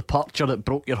footballer departure that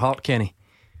broke your heart, Kenny.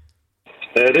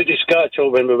 Rudy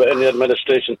Scatchell when we were in the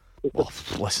administration. Well,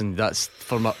 listen, that's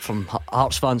from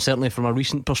Hearts fans, certainly from a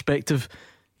recent perspective,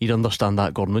 you'd understand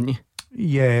that, Gordon, wouldn't you?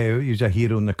 Yeah, he was a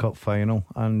hero in the cup final,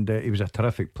 and he was a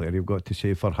terrific player, you've got to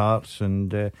say, for Hearts.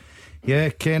 And yeah,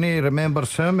 Kenny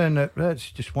remembers him, and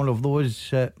it's just one of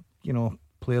those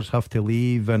players have to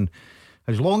leave, and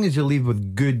as long as you leave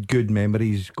with good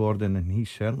memories, Gordon, and he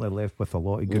certainly left with a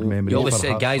lot of good memories. You always for say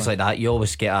Hearts guys fans. like that, you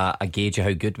always get a gauge of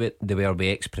how good they were with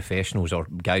ex-professionals or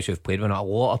guys who've played with him. A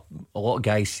lot of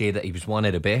guys say that he was one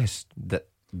of the best that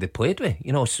they played with,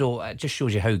 so it just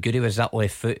shows you how good he was. That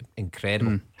left foot,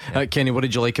 incredible. Kenny, what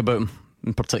did you like about him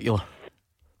in particular?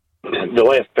 The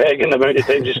left peg and the amount of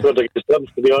times he scored against clubs,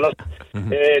 to be honest.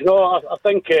 I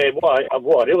think what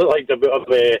I really liked about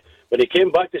him when he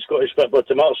came back to Scottish football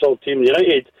to Marsall Team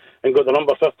United and got the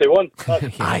number 51.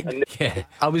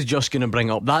 I was just going to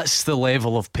bring up, that's the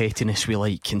level of pettiness we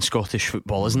like in Scottish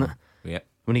football, isn't it? Yeah.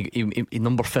 When he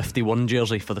number 51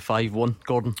 jersey for the 5-1,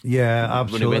 Gordon. Yeah,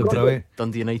 absolutely. When he went brilliant. to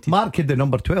Dundee United. Mark had the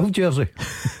number 12 jersey.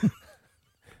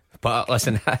 But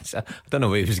listen, I don't know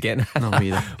where he was getting at. No,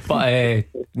 me either. But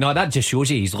no, that just shows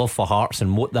you his love for Hearts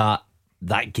and what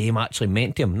that game actually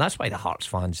meant to him. And that's why the Hearts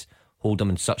fans hold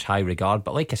him in such high regard.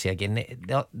 But like I say again,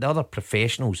 the other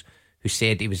professionals who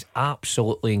said he was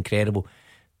absolutely incredible,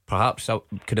 perhaps I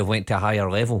could have went to a higher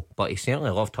level, but he certainly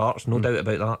loved Hearts, no doubt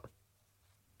about that.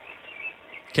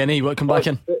 Kenny, you want to come back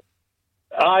in?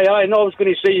 Aye, no, I was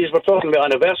going to say, we're talking about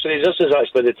anniversaries. This is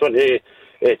actually the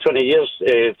 20 years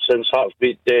since Hearts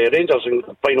beat Rangers and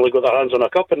finally got their hands on a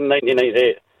cup in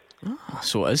 1998.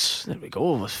 So it is. There we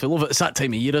go. It's full of it. It's that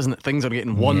time of year, isn't it? Things are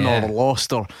getting won or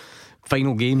lost, or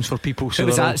final games for people. So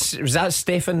was that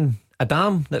Stefan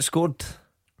Adam that scored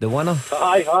the winner?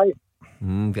 Aye.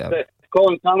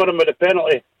 Colin Cameron with the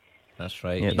penalty. That's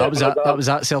right. Yeah, that was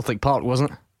at Celtic Park,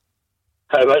 wasn't it?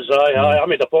 It was. Aye. I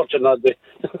made a fortune that day.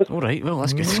 All right. Well,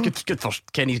 that's good. Good for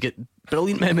Kenny's got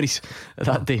brilliant memories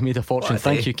that day. Made a fortune.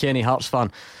 Thank you, Kenny, Hearts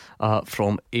fan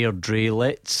from Airdrie.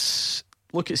 Let's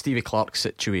look at Stevie Clarke's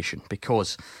situation,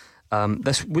 because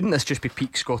wouldn't this just be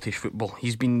peak Scottish football?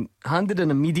 He's been handed an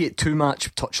immediate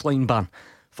 2-match touchline ban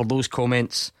for those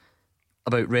comments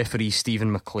about referee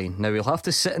Stephen McLean. Now he'll have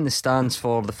to sit in the stands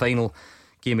for the final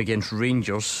game against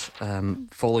Rangers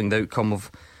following the outcome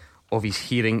of his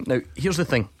hearing. Now here's the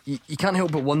thing, you can't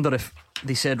help but wonder if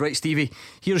they said, right Stevie,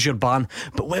 here's your ban,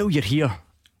 but while you're here,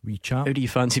 how do you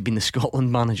fancy being the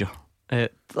Scotland manager?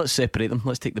 Let's separate them.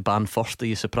 Let's take the ban first. Are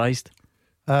you surprised?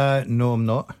 No, I'm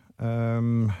not.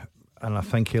 And I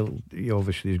think he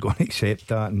obviously is going to accept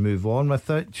that and move on with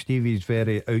it. Stevie's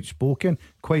very outspoken,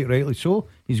 quite rightly so.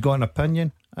 He's got an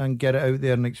opinion and get it out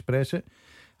there and express it.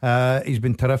 He's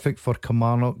been terrific for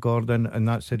Kilmarnock, Gordon, and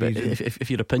that's the reason. If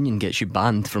your opinion gets you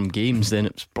banned from games, then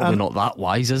it's probably not that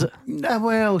wise, is it?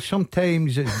 Well,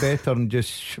 sometimes it's better than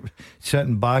just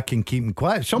sitting back and keeping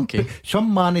quiet.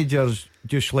 Some managers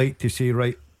just like to say,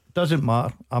 right, doesn't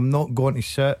matter, I'm not going to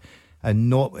sit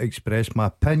and not express my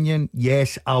opinion.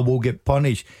 Yes, I will get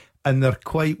punished, and they're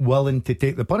quite willing to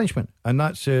take the punishment. And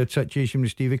that's the situation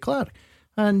with Stevie Clarke.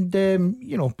 And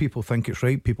people think it's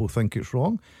right, people think it's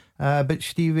wrong, but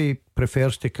Stevie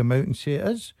prefers to come out and say it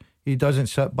is. He doesn't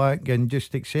sit back and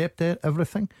just accept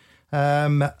everything.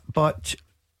 But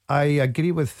I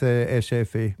agree with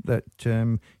SFA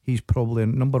that he's probably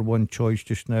number one choice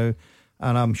just now,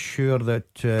 and I'm sure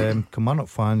that Kilmarnock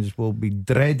fans will be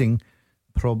dreading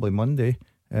probably Monday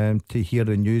to hear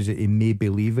the news that he may be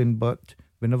leaving, but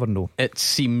we never know. It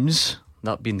seems,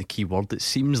 that being the key word, it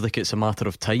seems like it's a matter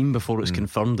of time before it's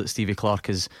confirmed that Stevie Clarke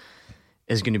is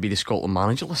going to be the Scotland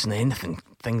manager. Listen,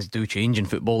 things do change in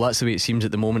football. That's the way it seems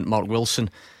at the moment. Mark Wilson,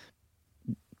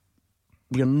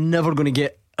 we're never going to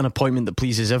get an appointment that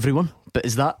pleases everyone, but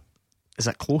is that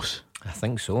close? I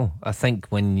think so. I think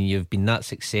when you've been that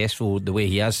successful the way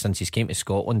he has since he's came to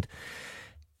Scotland,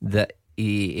 that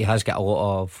he has got a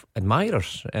lot of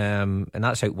admirers, and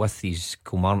that's out with his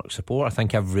Kilmarnock support. I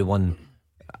think everyone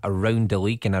around the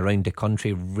league and around the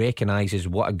country recognises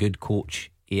what a good coach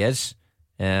he is,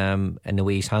 and the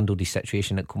way he's handled his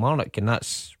situation at Kilmarnock, and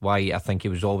that's why I think he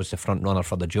was always the front runner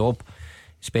for the job,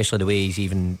 especially the way he's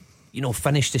even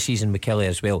finished the season with Kelly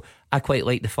as well. I quite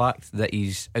like the fact that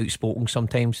he's outspoken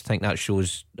sometimes. I think that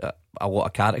shows a lot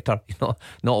of character. He's not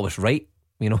always right,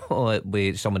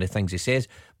 with some of the things he says,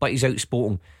 but he's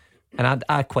outspoken, and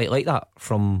I quite like that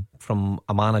from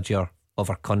a manager of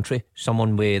our country,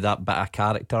 someone with that bit of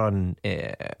character and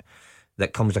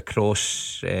that comes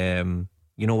across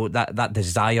You know, that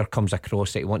desire comes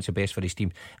across that he wants the best for his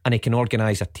team, and he can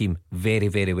organise a team very,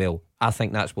 very well. I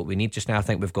think that's what we need just now. I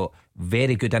think we've got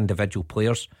very good individual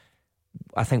players.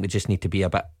 I think we just need to be a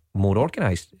bit more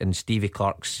organised, and Stevie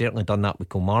Clark's certainly done that with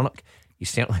Kilmarnock. He's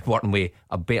certainly working with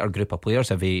a better group of players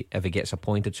if he gets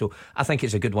appointed. So I think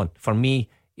it's a good one. For me,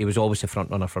 he was always the front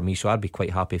runner for me, so I'd be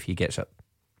quite happy if he gets it.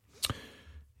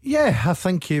 Yeah, I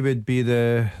think he would be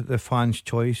the fans'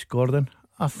 choice, Gordon.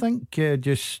 I think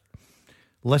just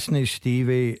listening to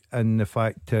Stevie and the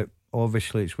fact that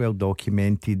obviously it's well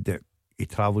documented that he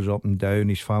travels up and down,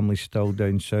 his family's still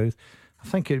down south, I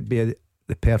think it'd be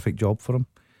the perfect job for him.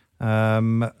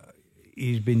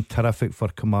 He's been terrific for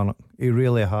Kilmarnock, he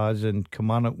really has, and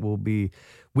Kilmarnock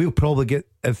we'll probably get,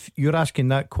 if you're asking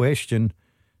that question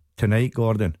tonight,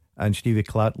 Gordon, and Stevie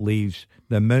Clark leaves,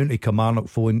 the amount of Kilmarnock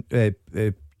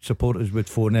supporters would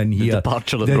phone in here. The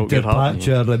departure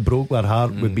that broke their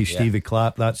heart would be Stevie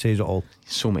Clark. That says it all.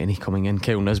 So many coming in.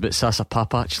 Kyle Nisbet, Sasa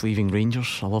Papac leaving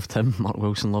Rangers. I loved him. Mark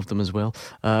Wilson loved him as well.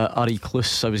 Ari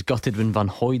Kloos, I was gutted when Van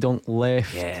Hooijdonk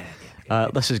left.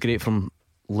 This is great from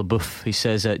LeBouf. He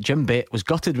says Jim Bett was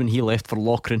gutted when he left for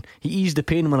Lochran. He eased the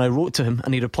pain when I wrote to him,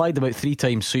 and he replied about 3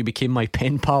 times, so he became my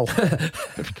pen pal.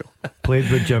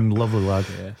 Played with Jim, lovely lad.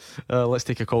 Let's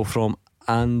take a call from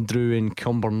Andrew in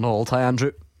Cumbernauld. Hi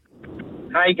Andrew.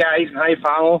 Hi guys, hi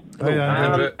Fallon. Hi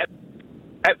Andrew.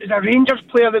 It was a Rangers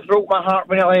player that broke my heart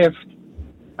when he left,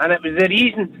 and it was the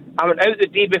reason I went out the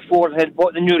day before and had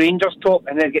bought the new Rangers top,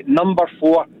 and then get number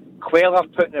 4 Queller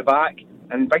put in the back,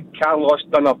 and Big Carlos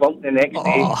done a bump the next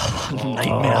day.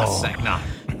 Nightmare.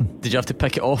 Did you have to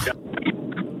pick it off?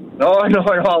 No, I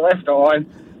left it on.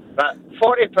 But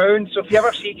 £40, so if you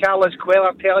ever see Carlos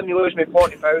Queller, tell him you lose me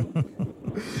 £40.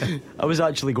 I was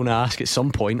actually going to ask at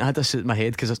some point. I had this in my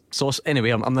head because I saw. Anyway,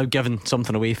 I'm now giving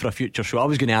something away for a future show. I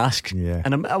was going to ask,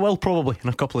 and I will probably in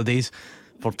a couple of days,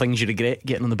 for things you regret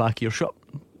getting on the back of your shop.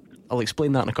 I'll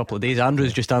explain that in a couple of days.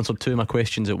 Andrew's just answered 2 of my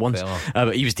questions at once,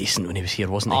 but he was decent when he was here,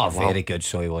 wasn't he? Very good,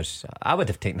 so he was. I would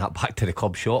have taken that back to the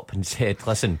club shop and said,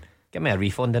 listen, give me a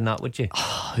refund in that, would you?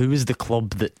 Who was the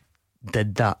club that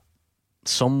did that?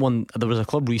 There was a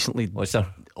club recently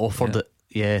offered it.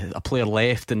 Yeah, a player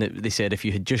left, and they said if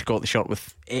you had just got the shirt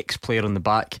with X player on the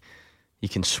back, you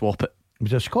can swap it.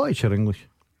 Was it Scottish or English?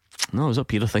 No, it was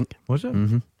up here, I think. Was it?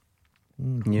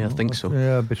 Yeah, I think so.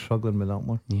 Yeah, I'd be struggling with that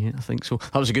one. Yeah, I think so.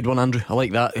 That was a good one, Andrew. I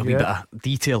like that. A wee bit of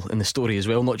detail in the story as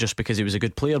well, not just because he was a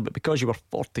good player, but because you were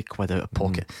 40 quid out of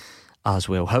pocket as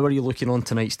well. How are you looking on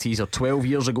tonight's teaser? 12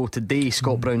 years ago today,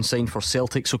 Scott Brown signed for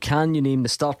Celtic. So can you name the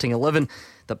starting 11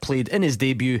 that played in his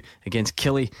debut against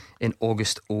Killie in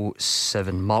August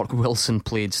 2007? Mark Wilson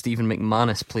played, Stephen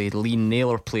McManus played, Lee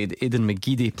Naylor played, Aidan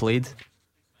McGeady played.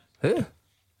 Who?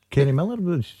 Kenny Miller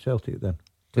was Celtic then.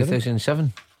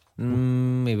 2007.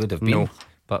 He would have been. No.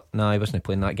 But no, he wasn't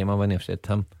playing that game. I wouldn't have said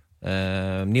him.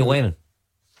 Neil Lennon.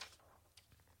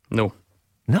 No.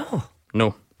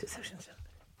 2007.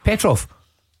 Petrov.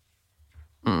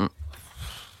 Can't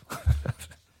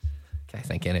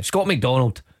think any. Scott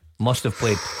McDonald must have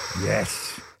played.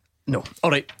 Yes. No.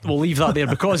 Alright, we'll leave that there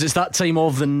because it's that time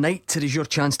of the night. It is your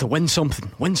chance to win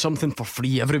something. Win something for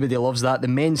free. Everybody loves that. The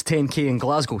men's 10k in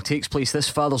Glasgow takes place this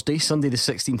Father's Day, Sunday the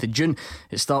 16th of June.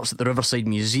 It starts at the Riverside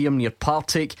Museum near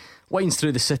Partick, winds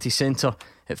through the city centre.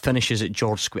 It finishes at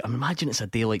George Square. I imagine it's a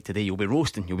day like today. You'll be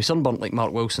roasting, you'll be sunburnt like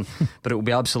Mark Wilson, but it will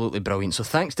be absolutely brilliant. So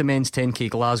thanks to Men's 10k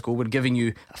Glasgow, we're giving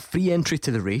you a free entry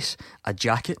to the race, a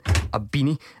jacket, a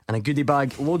beanie and a goodie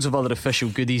bag, loads of other official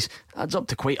goodies. Adds up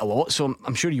to quite a lot, so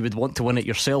I'm sure you would want to win it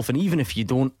yourself. And even if you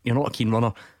don't, you're not a keen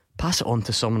runner, pass it on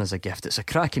to someone as a gift. It's a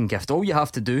cracking gift. All you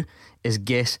have to do is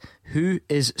guess who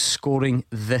is scoring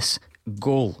this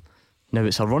goal. Now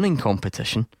it's a running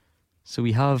competition, so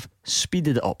we have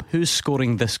speeded it up. Who's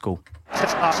scoring this goal?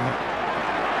 It's Larson.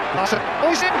 Oh,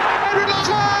 is it? Henry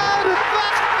Larsson!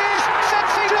 That is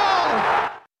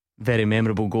sensational! Very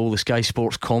memorable goal. The Sky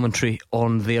Sports commentary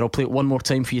on there. I'll play it one more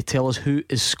time for you. Tell us who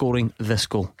is scoring this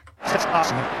goal. It's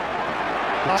Larson.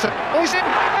 Oh, is it?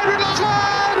 Henry Larsson!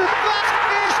 That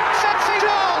is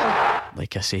sensational!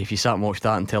 Like I say, if you sat and watched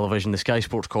that on television, the Sky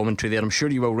Sports commentary there, I'm sure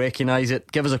you will recognise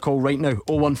it. Give us a call right now,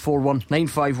 0141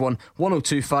 951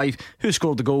 1025. Who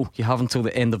scored the goal? You have until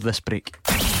the end of this break.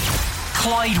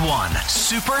 Clyde One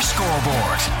Super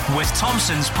Scoreboard with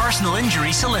Thompson's personal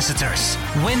injury solicitors.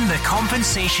 Win the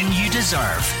compensation you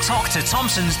deserve. Talk to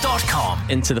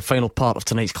Thompsons.com. Into the final part of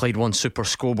tonight's Clyde One Super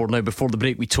Scoreboard. Now, before the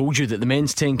break, we told you that the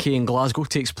men's 10k in Glasgow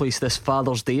takes place this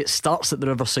Father's Day. It starts at the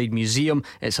Riverside Museum.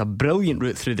 It's a brilliant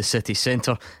route through the city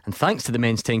centre, and thanks to the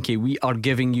men's 10k, we are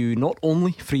giving you not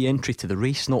only free entry to the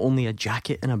race, not only a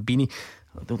jacket and a beanie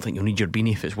I don't think you'll need your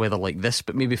beanie if it's weather like this,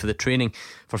 but maybe for the training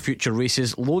for future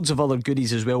races. Loads of other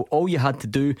goodies as well. All you had to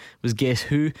do was guess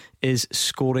who is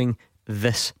scoring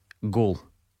this goal.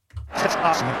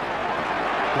 Larson.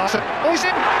 Oh, he's in!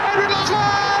 Henrik Larsson!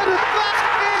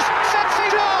 That is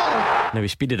sensational! Now we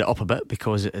speeded it up a bit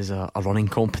because it is a running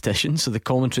competition, so the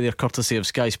commentary there courtesy of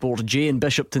Sky Sports. Jay in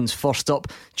Bishopton's first up.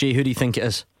 Jay, who do you think it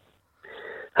is?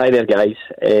 Hi there, guys.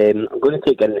 I'm going to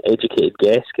take an educated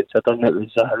guess, considering it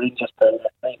was a Rangers player last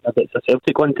night. Maybe it's a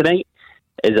Celtic one tonight.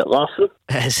 Is it Larsson?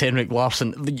 It's Henrik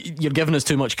Larsson. You're giving us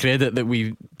too much credit that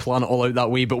we plan it all out that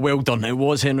way, but well done. It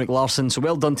was Henrik Larsson, so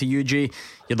well done to you, Jay.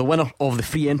 You're the winner of the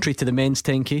free entry to the men's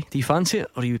 10k. Do you fancy it,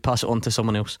 or do you pass it on to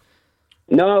someone else?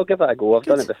 No, I'll give it a go. I've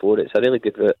done it before. It's a really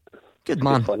good route. Good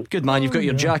man. Good man. You've got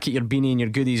your jacket, your beanie and your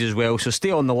goodies as well, so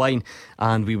stay on the line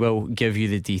and we will give you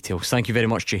the details. Thank you very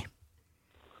much, Jay.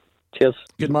 Cheers.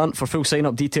 Good man. For full sign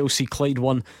up details, see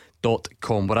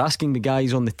Clyde1.com. We're asking the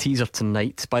guys on the teaser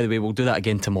tonight. By the way, we'll do that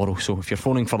again tomorrow, so if you're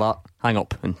phoning for that, hang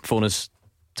up and phone us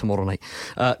tomorrow night.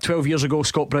 12 years ago,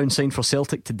 Scott Brown signed for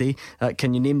Celtic. Today,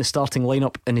 can you name the starting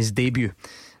lineup in his debut?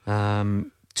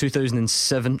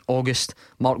 2007 August,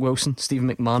 Mark Wilson, Stephen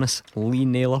McManus, Lee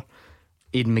Naylor,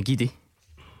 Aidan McGeady.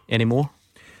 Any more?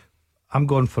 I'm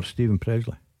going for Stephen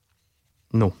Presley.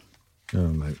 No. Oh,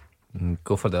 mate.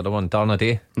 Go for the other one. Darna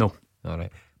Day? No.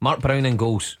 Alright. Mark Brown in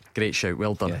goals. Great shout,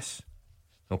 well done. Yes.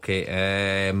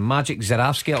 Okay, Magic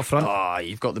Zaravsky up front.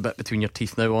 You've got the bit between your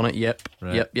teeth now on it. Yep.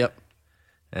 Right. Yep.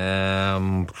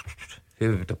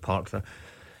 Who would depart there?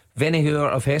 Vennehoor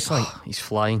of Hessling. He's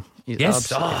flying. He's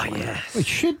yes. absolutely Yeah. It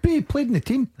should be played in the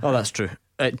team. Oh, that's true.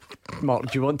 Mark,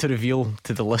 do you want to reveal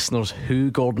to the listeners who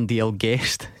Gordon Dalziel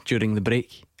guessed during the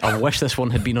break? I wish this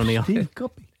one had been on air. Steve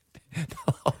Guppy.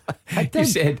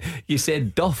 You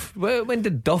said Duff. When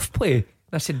did Duff play?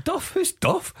 I said, Duff? Who's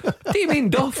Duff? Do you mean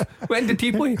Duff? When did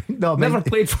he play? No, never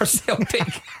played for Celtic.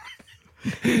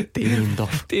 Damien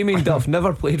Duff. Damien Duff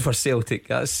never played for Celtic.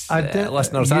 That's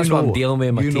listeners. That's what I'm dealing with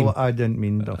in my team. team. You know what I didn't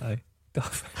mean, Duff.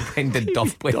 Duff. When did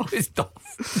Duff play? Who's Duff?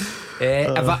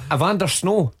 Evander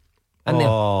Snow.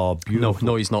 Oh, beautiful.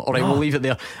 No, he's not. Alright, we'll leave it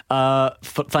there.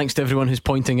 Thanks to everyone who's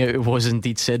pointing out it was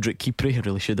indeed Cedric Kipre. I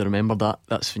really should have remembered that.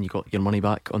 That's when you got your money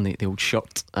back on the old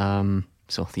shirt.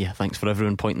 So yeah, thanks for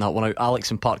everyone pointing that one out.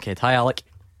 Alex in Parkhead. Hi, Alec.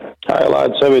 Hi,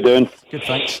 lads. How we doing? Good,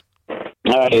 thanks.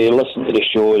 I listened to the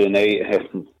show tonight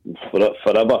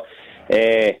forever.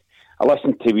 I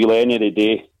listened to Will Lenny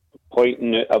today,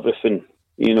 pointing out everything.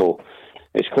 You know,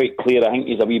 it's quite clear. I think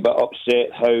he's a wee bit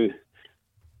upset how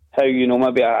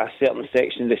maybe a certain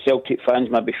section of the Celtic fans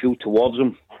maybe feel towards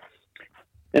him.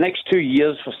 The next 2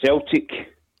 years for Celtic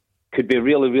could be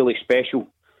really, really special.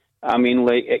 I mean,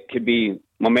 like, it could be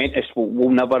momentous. We'll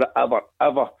never,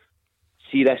 ever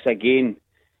see this again.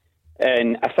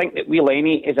 And I think that Will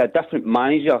Lenny is a different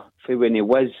manager from when he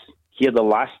was here the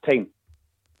last time.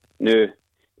 Now,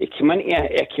 he came into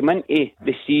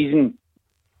the season,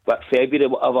 February,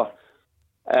 whatever,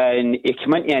 and he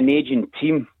came into an aging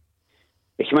team.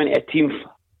 He came into a team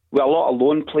with a lot of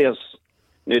lone players.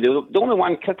 Now, the only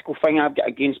one critical thing I've got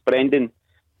against Brendan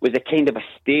was the kind of a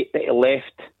state that he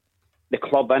left the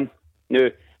club in. Now,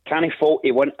 can't he fault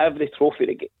he won every trophy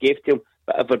that gave to him,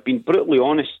 but if I've been brutally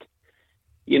honest,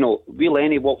 you know, Will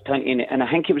Lenny walked into it, and I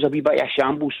think it was a wee bit of a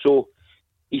shambles, so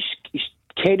he's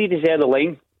carried his head of the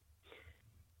line.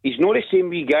 He's not the same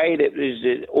wee guy that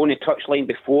was on the touchline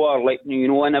before, like, you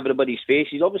know, in everybody's face.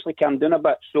 He's obviously calmed down a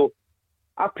bit, so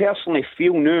I personally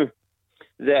feel now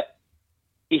that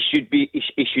he should be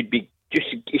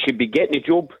getting the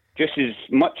job just as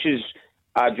much as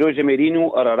Jose Mourinho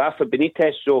or a Rafa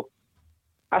Benitez. So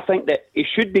I think that he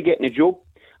should be getting the job.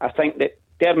 I think that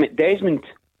Dermot Desmond,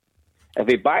 if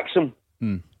he backs him,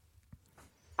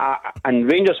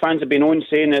 and Rangers fans have been on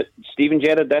saying that Steven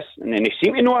Gerrard this, and then they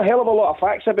seem to know a hell of a lot of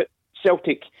facts about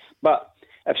Celtic. But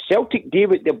if Celtic do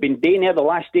what they've been doing there the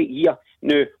last 8 years,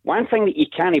 now one thing that you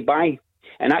can't buy,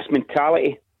 and that's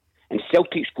mentality. And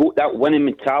Celtic's got that winning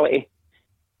mentality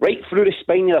right through the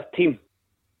spine of their team.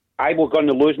 I was going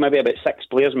to lose maybe about 6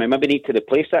 players. We maybe need to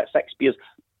replace that 6 players.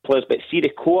 But see, the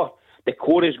core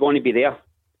is going to be there.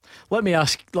 Let me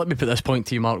put this point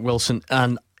to you, Mark Wilson.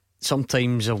 And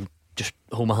sometimes I'll just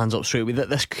hold my hands up straight away.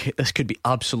 This could be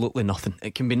absolutely nothing.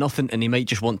 It can be nothing, and he might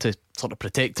just want to sort of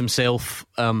protect himself.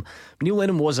 Neil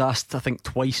Lennon was asked, I think,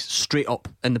 twice straight up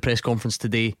in the press conference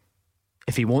today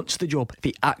if he wants the job, if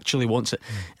he actually wants it,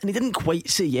 and he didn't quite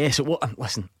say yes.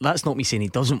 Listen, that's not me saying he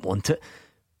doesn't want it,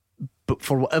 but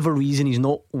for whatever reason he's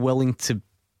not willing to,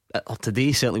 or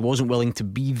today certainly wasn't willing to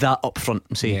be that upfront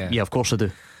and say, yeah, of course I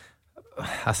do.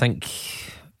 I think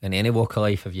in any walk of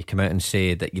life, if you come out and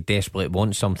say that you desperately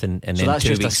want something, and so then that's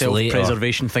 2 just a weeks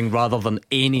self-preservation later, thing rather than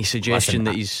any suggestion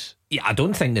that he's. Yeah, I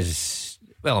don't think there's.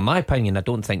 Well, in my opinion, I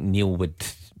don't think Neil would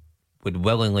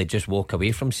willingly just walk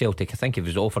away from Celtic. I think if he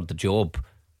was offered the job,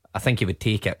 I think he would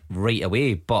take it right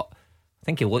away. But I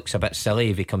think he looks a bit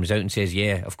silly if he comes out and says,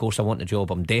 "Yeah, of course I want the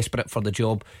job. I'm desperate for the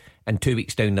job." And 2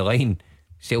 weeks down the line,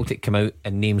 Celtic come out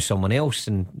and name someone else,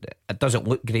 and it doesn't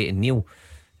look great in Neil.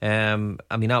 I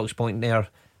mean, Alex pointing there,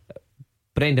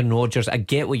 Brendan Rodgers, I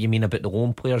get what you mean about the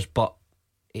loan players, but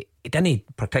he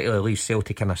didn't particularly leave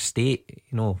Celtic in a state.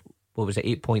 You know, what was it,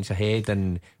 8 points ahead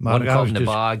and Mark, one cup in the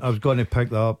bag. I was going to pick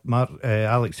that up. Mark,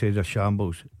 Alex says a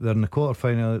shambles. They're in the quarter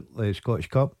final of the Scottish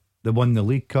Cup. They won the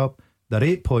League Cup. They're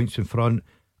 8 points in front,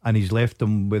 and he's left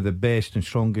them with the best and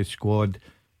strongest squad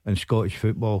in Scottish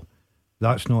football.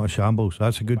 That's not a shambles.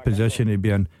 That's a good position to be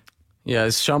in. Yeah,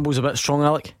 is shambles a bit strong,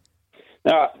 Alec?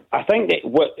 No, I think that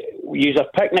what you're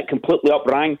picking it completely up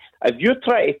wrong. If you're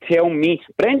trying to tell me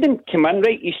Brendan came in,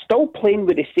 right, he's still playing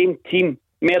with the same team,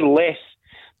 more or less,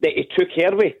 that he took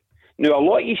care of. Now, a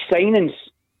lot of his signings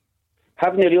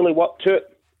haven't really worked out.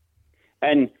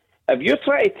 And if you're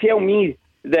trying to tell me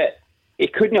that he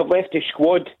couldn't have left his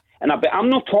squad, and I'm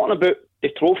not talking about the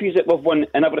trophies that we've won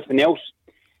and everything else.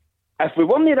 If we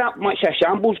weren't that much a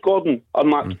shambles, Gordon or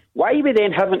Mark, why are we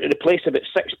then having to replace about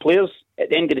 6 players at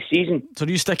the end of the season? So are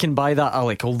you sticking by that,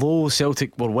 Alec? Although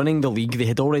Celtic were winning the league, they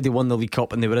had already won the League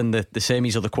Cup and they were in the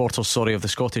semis or the quarters, of the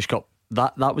Scottish Cup.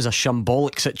 That was a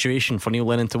shambolic situation for Neil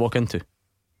Lennon to walk into.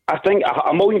 I think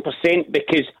 1,000,000%,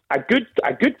 because a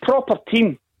good proper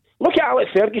team. Look at Alex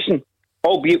Ferguson,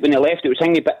 albeit when he left it was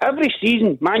hanging, but every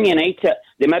season, Man United,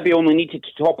 they maybe only needed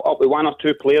to top it up with 1 or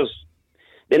 2 players.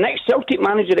 The next Celtic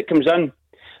manager that comes in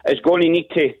is going to need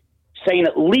to sign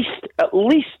at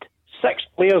least 6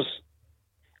 players,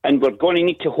 and we're going to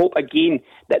need to hope again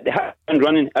that they have been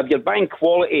running. If you're buying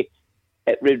quality,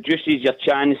 it reduces your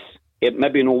chance it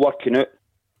maybe not working out.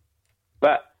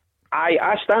 But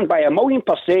I stand by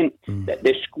 1,000,000% that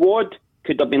the squad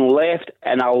could have been left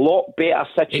in a lot better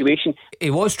situation.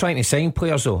 He was trying to sign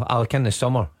players though, Alec, in the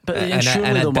summer, but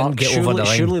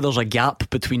surely there's a gap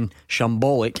between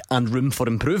shambolic and room for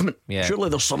improvement. Yeah. Surely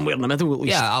there's somewhere in the middle at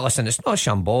least. Yeah, listen, it's not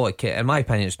shambolic. In my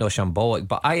opinion, it's not shambolic,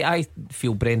 but I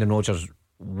feel Brendan Rodgers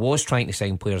was trying to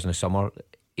sign players in the summer.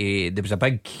 There was a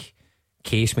big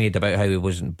case made about how he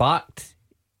wasn't backed,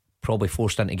 probably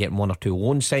forced into getting 1 or 2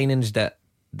 loan signings that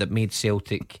made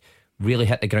Celtic really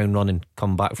hit the ground running,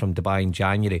 come back from Dubai in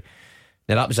January.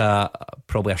 Now that was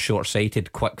probably a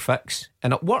short-sighted quick fix,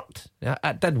 and it worked.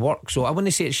 It did work, so I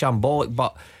wouldn't say it's shambolic,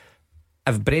 but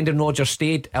if Brendan Rodgers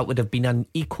stayed, it would have been an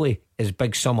equally as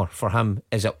big summer for him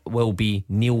as it will be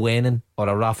Neil Lennon or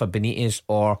a Rafa Benitez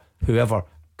or whoever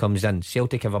comes in.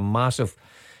 Celtic have a massive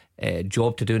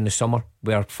job to do in the summer,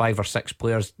 where 5 or 6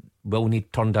 players will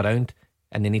need turned around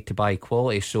and they need to buy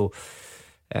quality, so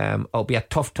it'll be a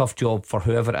tough job for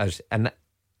whoever it is, and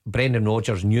Brendan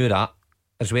Rodgers knew that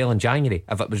as well in January.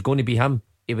 If it was going to be him,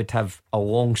 he would have a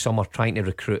long summer trying to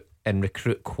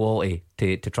recruit quality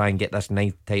to try and get this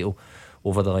 9th title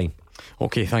over the line.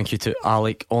 Okay, thank you to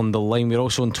Alec on the line. We're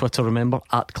also on Twitter, remember,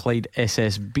 at Clyde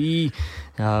SSB.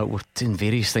 We're doing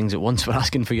various things at once. We're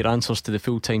asking for your answers to the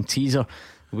full-time teaser.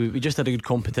 We just had a good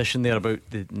competition there about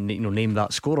the name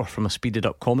that scorer from a speeded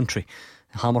up commentary.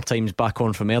 Hammer Time's back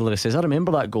on from earlier. It says, I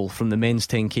remember that goal from the men's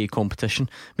 10k competition.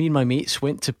 Me and my mates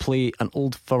went to play an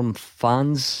Old Firm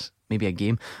fans, maybe a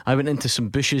game. I went into some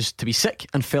bushes to be sick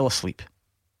and fell asleep.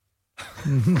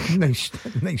 nice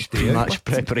day. Match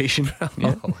preparation.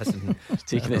 Yeah. Listen,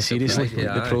 taking it seriously.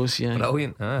 The pros, yeah.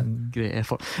 Brilliant. Great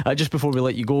effort. Just before we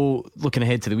let you go, looking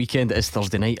ahead to the weekend, it is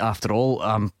Thursday night after all.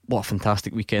 What a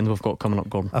fantastic weekend we've got coming up,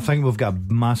 Gordon. I think we've got a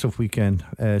massive weekend,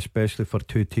 especially for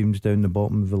 2 teams down the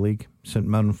bottom of the league, St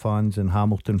Mirren fans and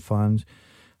Hamilton fans.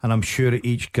 And I'm sure at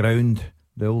each ground,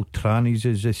 the old trannies,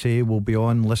 as they say, will be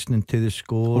on listening to the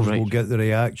scores. We'll get the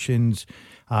reactions,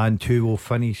 and who will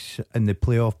finish in the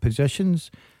playoff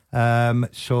positions.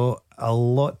 So a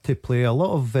lot to play, a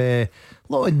lot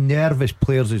of nervous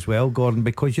players as well, Gordon,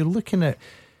 because you're looking at,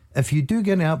 if you do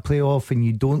get into that playoff and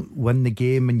you don't win the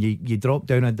game and you drop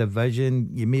down a division,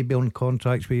 you may be on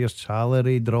contracts where your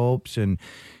salary drops and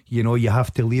you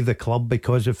have to leave the club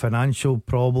because of financial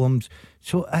problems.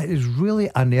 So it is really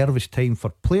a nervous time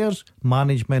for players,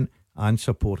 management and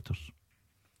supporters.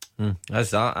 That's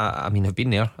that. I mean, I've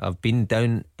been there. I've been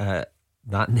down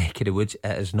that neck of the woods.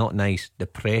 It is not nice. The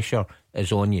pressure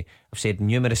is on you. I've said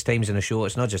numerous times in the show,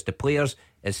 it's not just the players,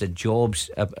 it's the jobs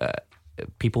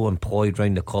people employed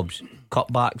round the clubs.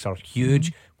 Cutbacks are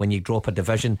huge when you drop a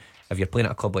division. If you're playing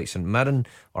at a club like St Mirren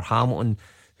or Hamilton,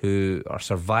 who are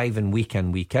surviving week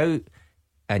in, week out,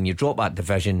 and you drop that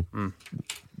division,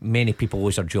 many people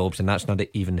lose their jobs, and that's not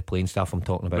even the playing staff I'm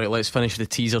talking about. Right, let's finish the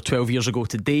teaser. 12 years ago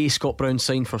today, Scott Brown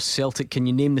signed for Celtic. Can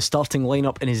you name the starting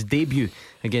lineup in his debut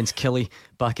against Killie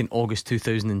back in August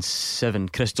 2007?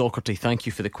 Chris Docherty, thank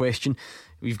you for the question.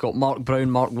 We've got Mark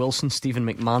Brown, Mark Wilson, Stephen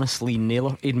McManus, Lee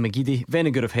Naylor, Aidan McGeady,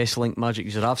 Venegur of Hesselink, Magic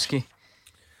Zurawski.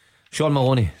 Sean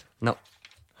Maloney. No.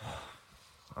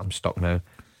 I'm stuck now.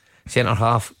 Centre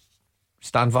half,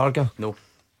 Stan Varga. No.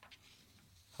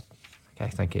 Okay,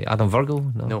 thank you. Adam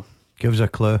Virgil. No. Give us a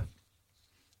clue.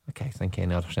 Okay, thank you.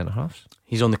 Any other centre halves?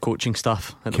 He's on the coaching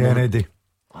staff at the moment. Kennedy.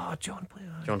 Oh, John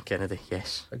Kennedy,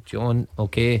 yes. John,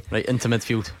 okay. Right, into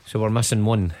midfield. So we're missing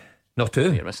one. No,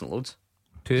 two. You're missing loads.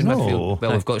 Two in midfield.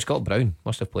 Well, we've got Scott Brown.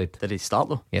 Must have played. Did he start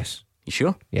though? Yes. You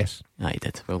sure? Yes. He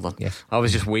did. Well done. Yes. I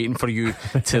was just waiting for you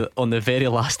to on the very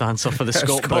last answer for the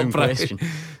Scott Brown question.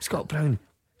 Scott Brown.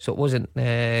 So it wasn't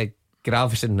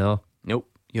Gravison, no? Nope.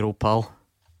 Your old pal.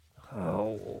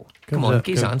 Oh, come on,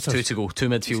 give answers. 2 to go. 2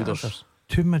 midfielders.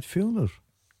 2 midfielders.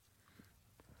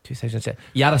 2007.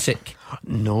 Jarosik.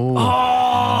 No.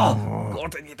 Oh,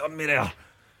 Gordon, you done me there.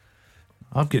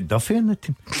 I've got Duffy in the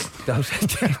team.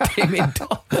 Damien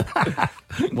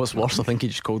Duffy. What's worse, I think he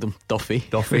just called him Duffy.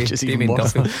 Which is even Damien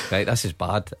worse. Duffy. Right, this is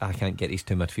bad. I can't get these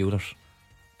 2 midfielders.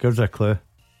 Give us a clue.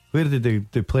 Where did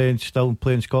they play? Still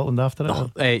play in Scotland after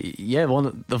it? Yeah,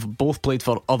 they've both played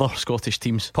for other Scottish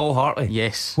teams. Paul Hartley.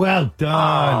 Yes. Well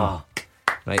done.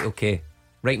 Right, okay.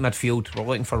 Right midfield. We're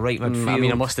looking for right midfield. I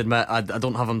mean, I must admit, I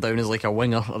don't have him down as like a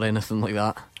winger or anything like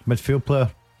that. Midfield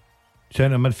player.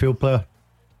 Centre midfield player.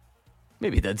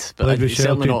 Maybe he did, but Played with he's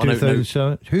certainly Celtic not an out-and-out.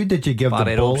 2007. Who did you give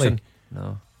Barry the ball to?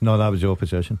 Robson. No, that was the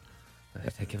opposition.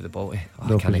 I give the ball to. Oh,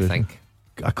 The I can't opposition. think.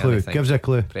 A clue. Give us a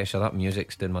clue. Pressure. That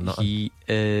music's doing my nothing. He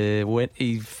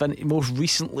most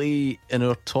recently in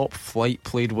our top flight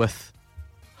played with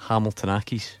Hamilton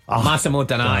Accies. Massimo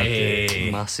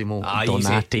Donati. Massimo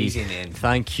Donati. Easy name.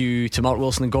 Thank you to Mark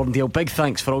Wilson and Gordon Dale. Big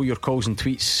thanks for all your calls and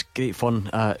tweets. Great fun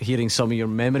hearing some of your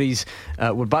memories.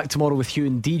 We're back tomorrow with Hugh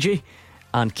and DJ,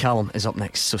 and Callum is up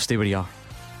next, so stay where you are.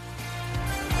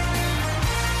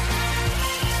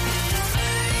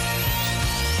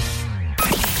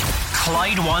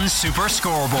 Clyde One Super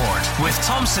Scoreboard with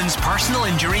Thompson's personal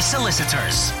injury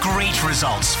solicitors. Great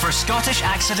results for Scottish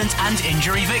accident and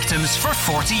injury victims for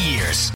 40 years.